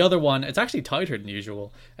 In the other one, it's actually tighter than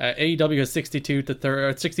usual. AEW has 63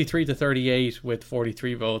 to 38 with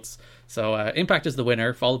 43 votes. So Impact is the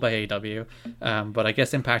winner, followed by AEW. But I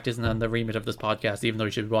guess Impact isn't on the remit of this podcast, even though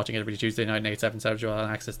you should be watching it every Tuesday night at 8/7 Central on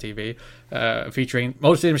Access TV, featuring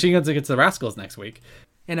Motor City Machine Guns against the Rascals next week.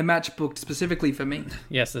 In a match booked specifically for me.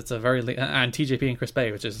 Yes, it's a very and TJP and Chris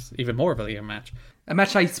Bay, which is even more of a Liam match. A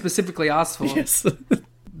match I specifically asked for. Yes.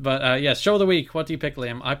 But yes, show of the week. What do you pick,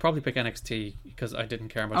 Liam? I probably pick NXT because I didn't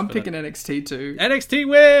care much. I'm picking NXT too. NXT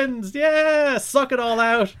wins! Yeah! Suck it all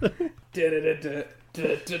out!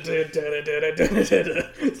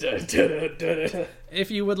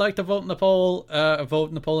 If you would like to vote in the poll,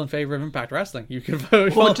 in favor of Impact Wrestling. You can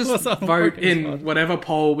vote. Or just vote in whatever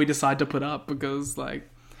poll we decide to put up, because I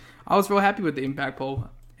was real happy with the Impact poll.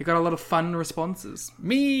 It got a lot of fun responses.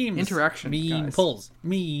 Memes! Interaction. Meme polls.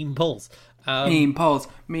 Meme polls.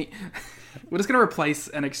 We're just going to replace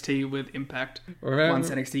NXT with Impact once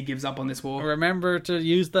NXT gives up on this war. Remember to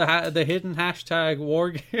use the hidden hashtag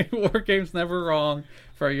Wargames Never Wrong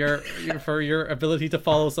for your ability to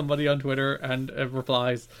follow somebody on Twitter and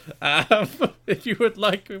replies. If you would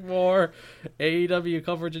like more AEW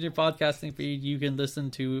coverage in your podcasting feed, you can listen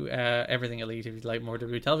to Everything Elite. If you'd like more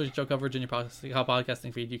WWE television show coverage in your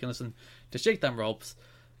podcasting feed, you can listen to Shake Them Ropes.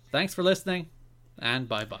 Thanks for listening, and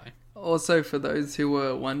bye-bye. Also, for those who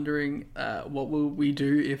were wondering, what will we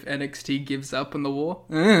do if NXT gives up on the war?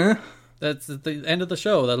 That's at the end of the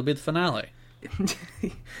show. That'll be the finale.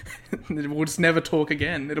 We'll just never talk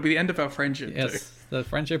again. It'll be the end of our friendship. Yes, the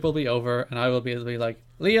friendship will be over, and I will be like,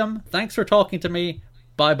 Liam, thanks for talking to me.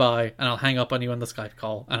 Bye-bye. And I'll hang up on you on the Skype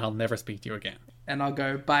call, and I'll never speak to you again. And I'll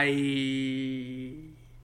go, bye.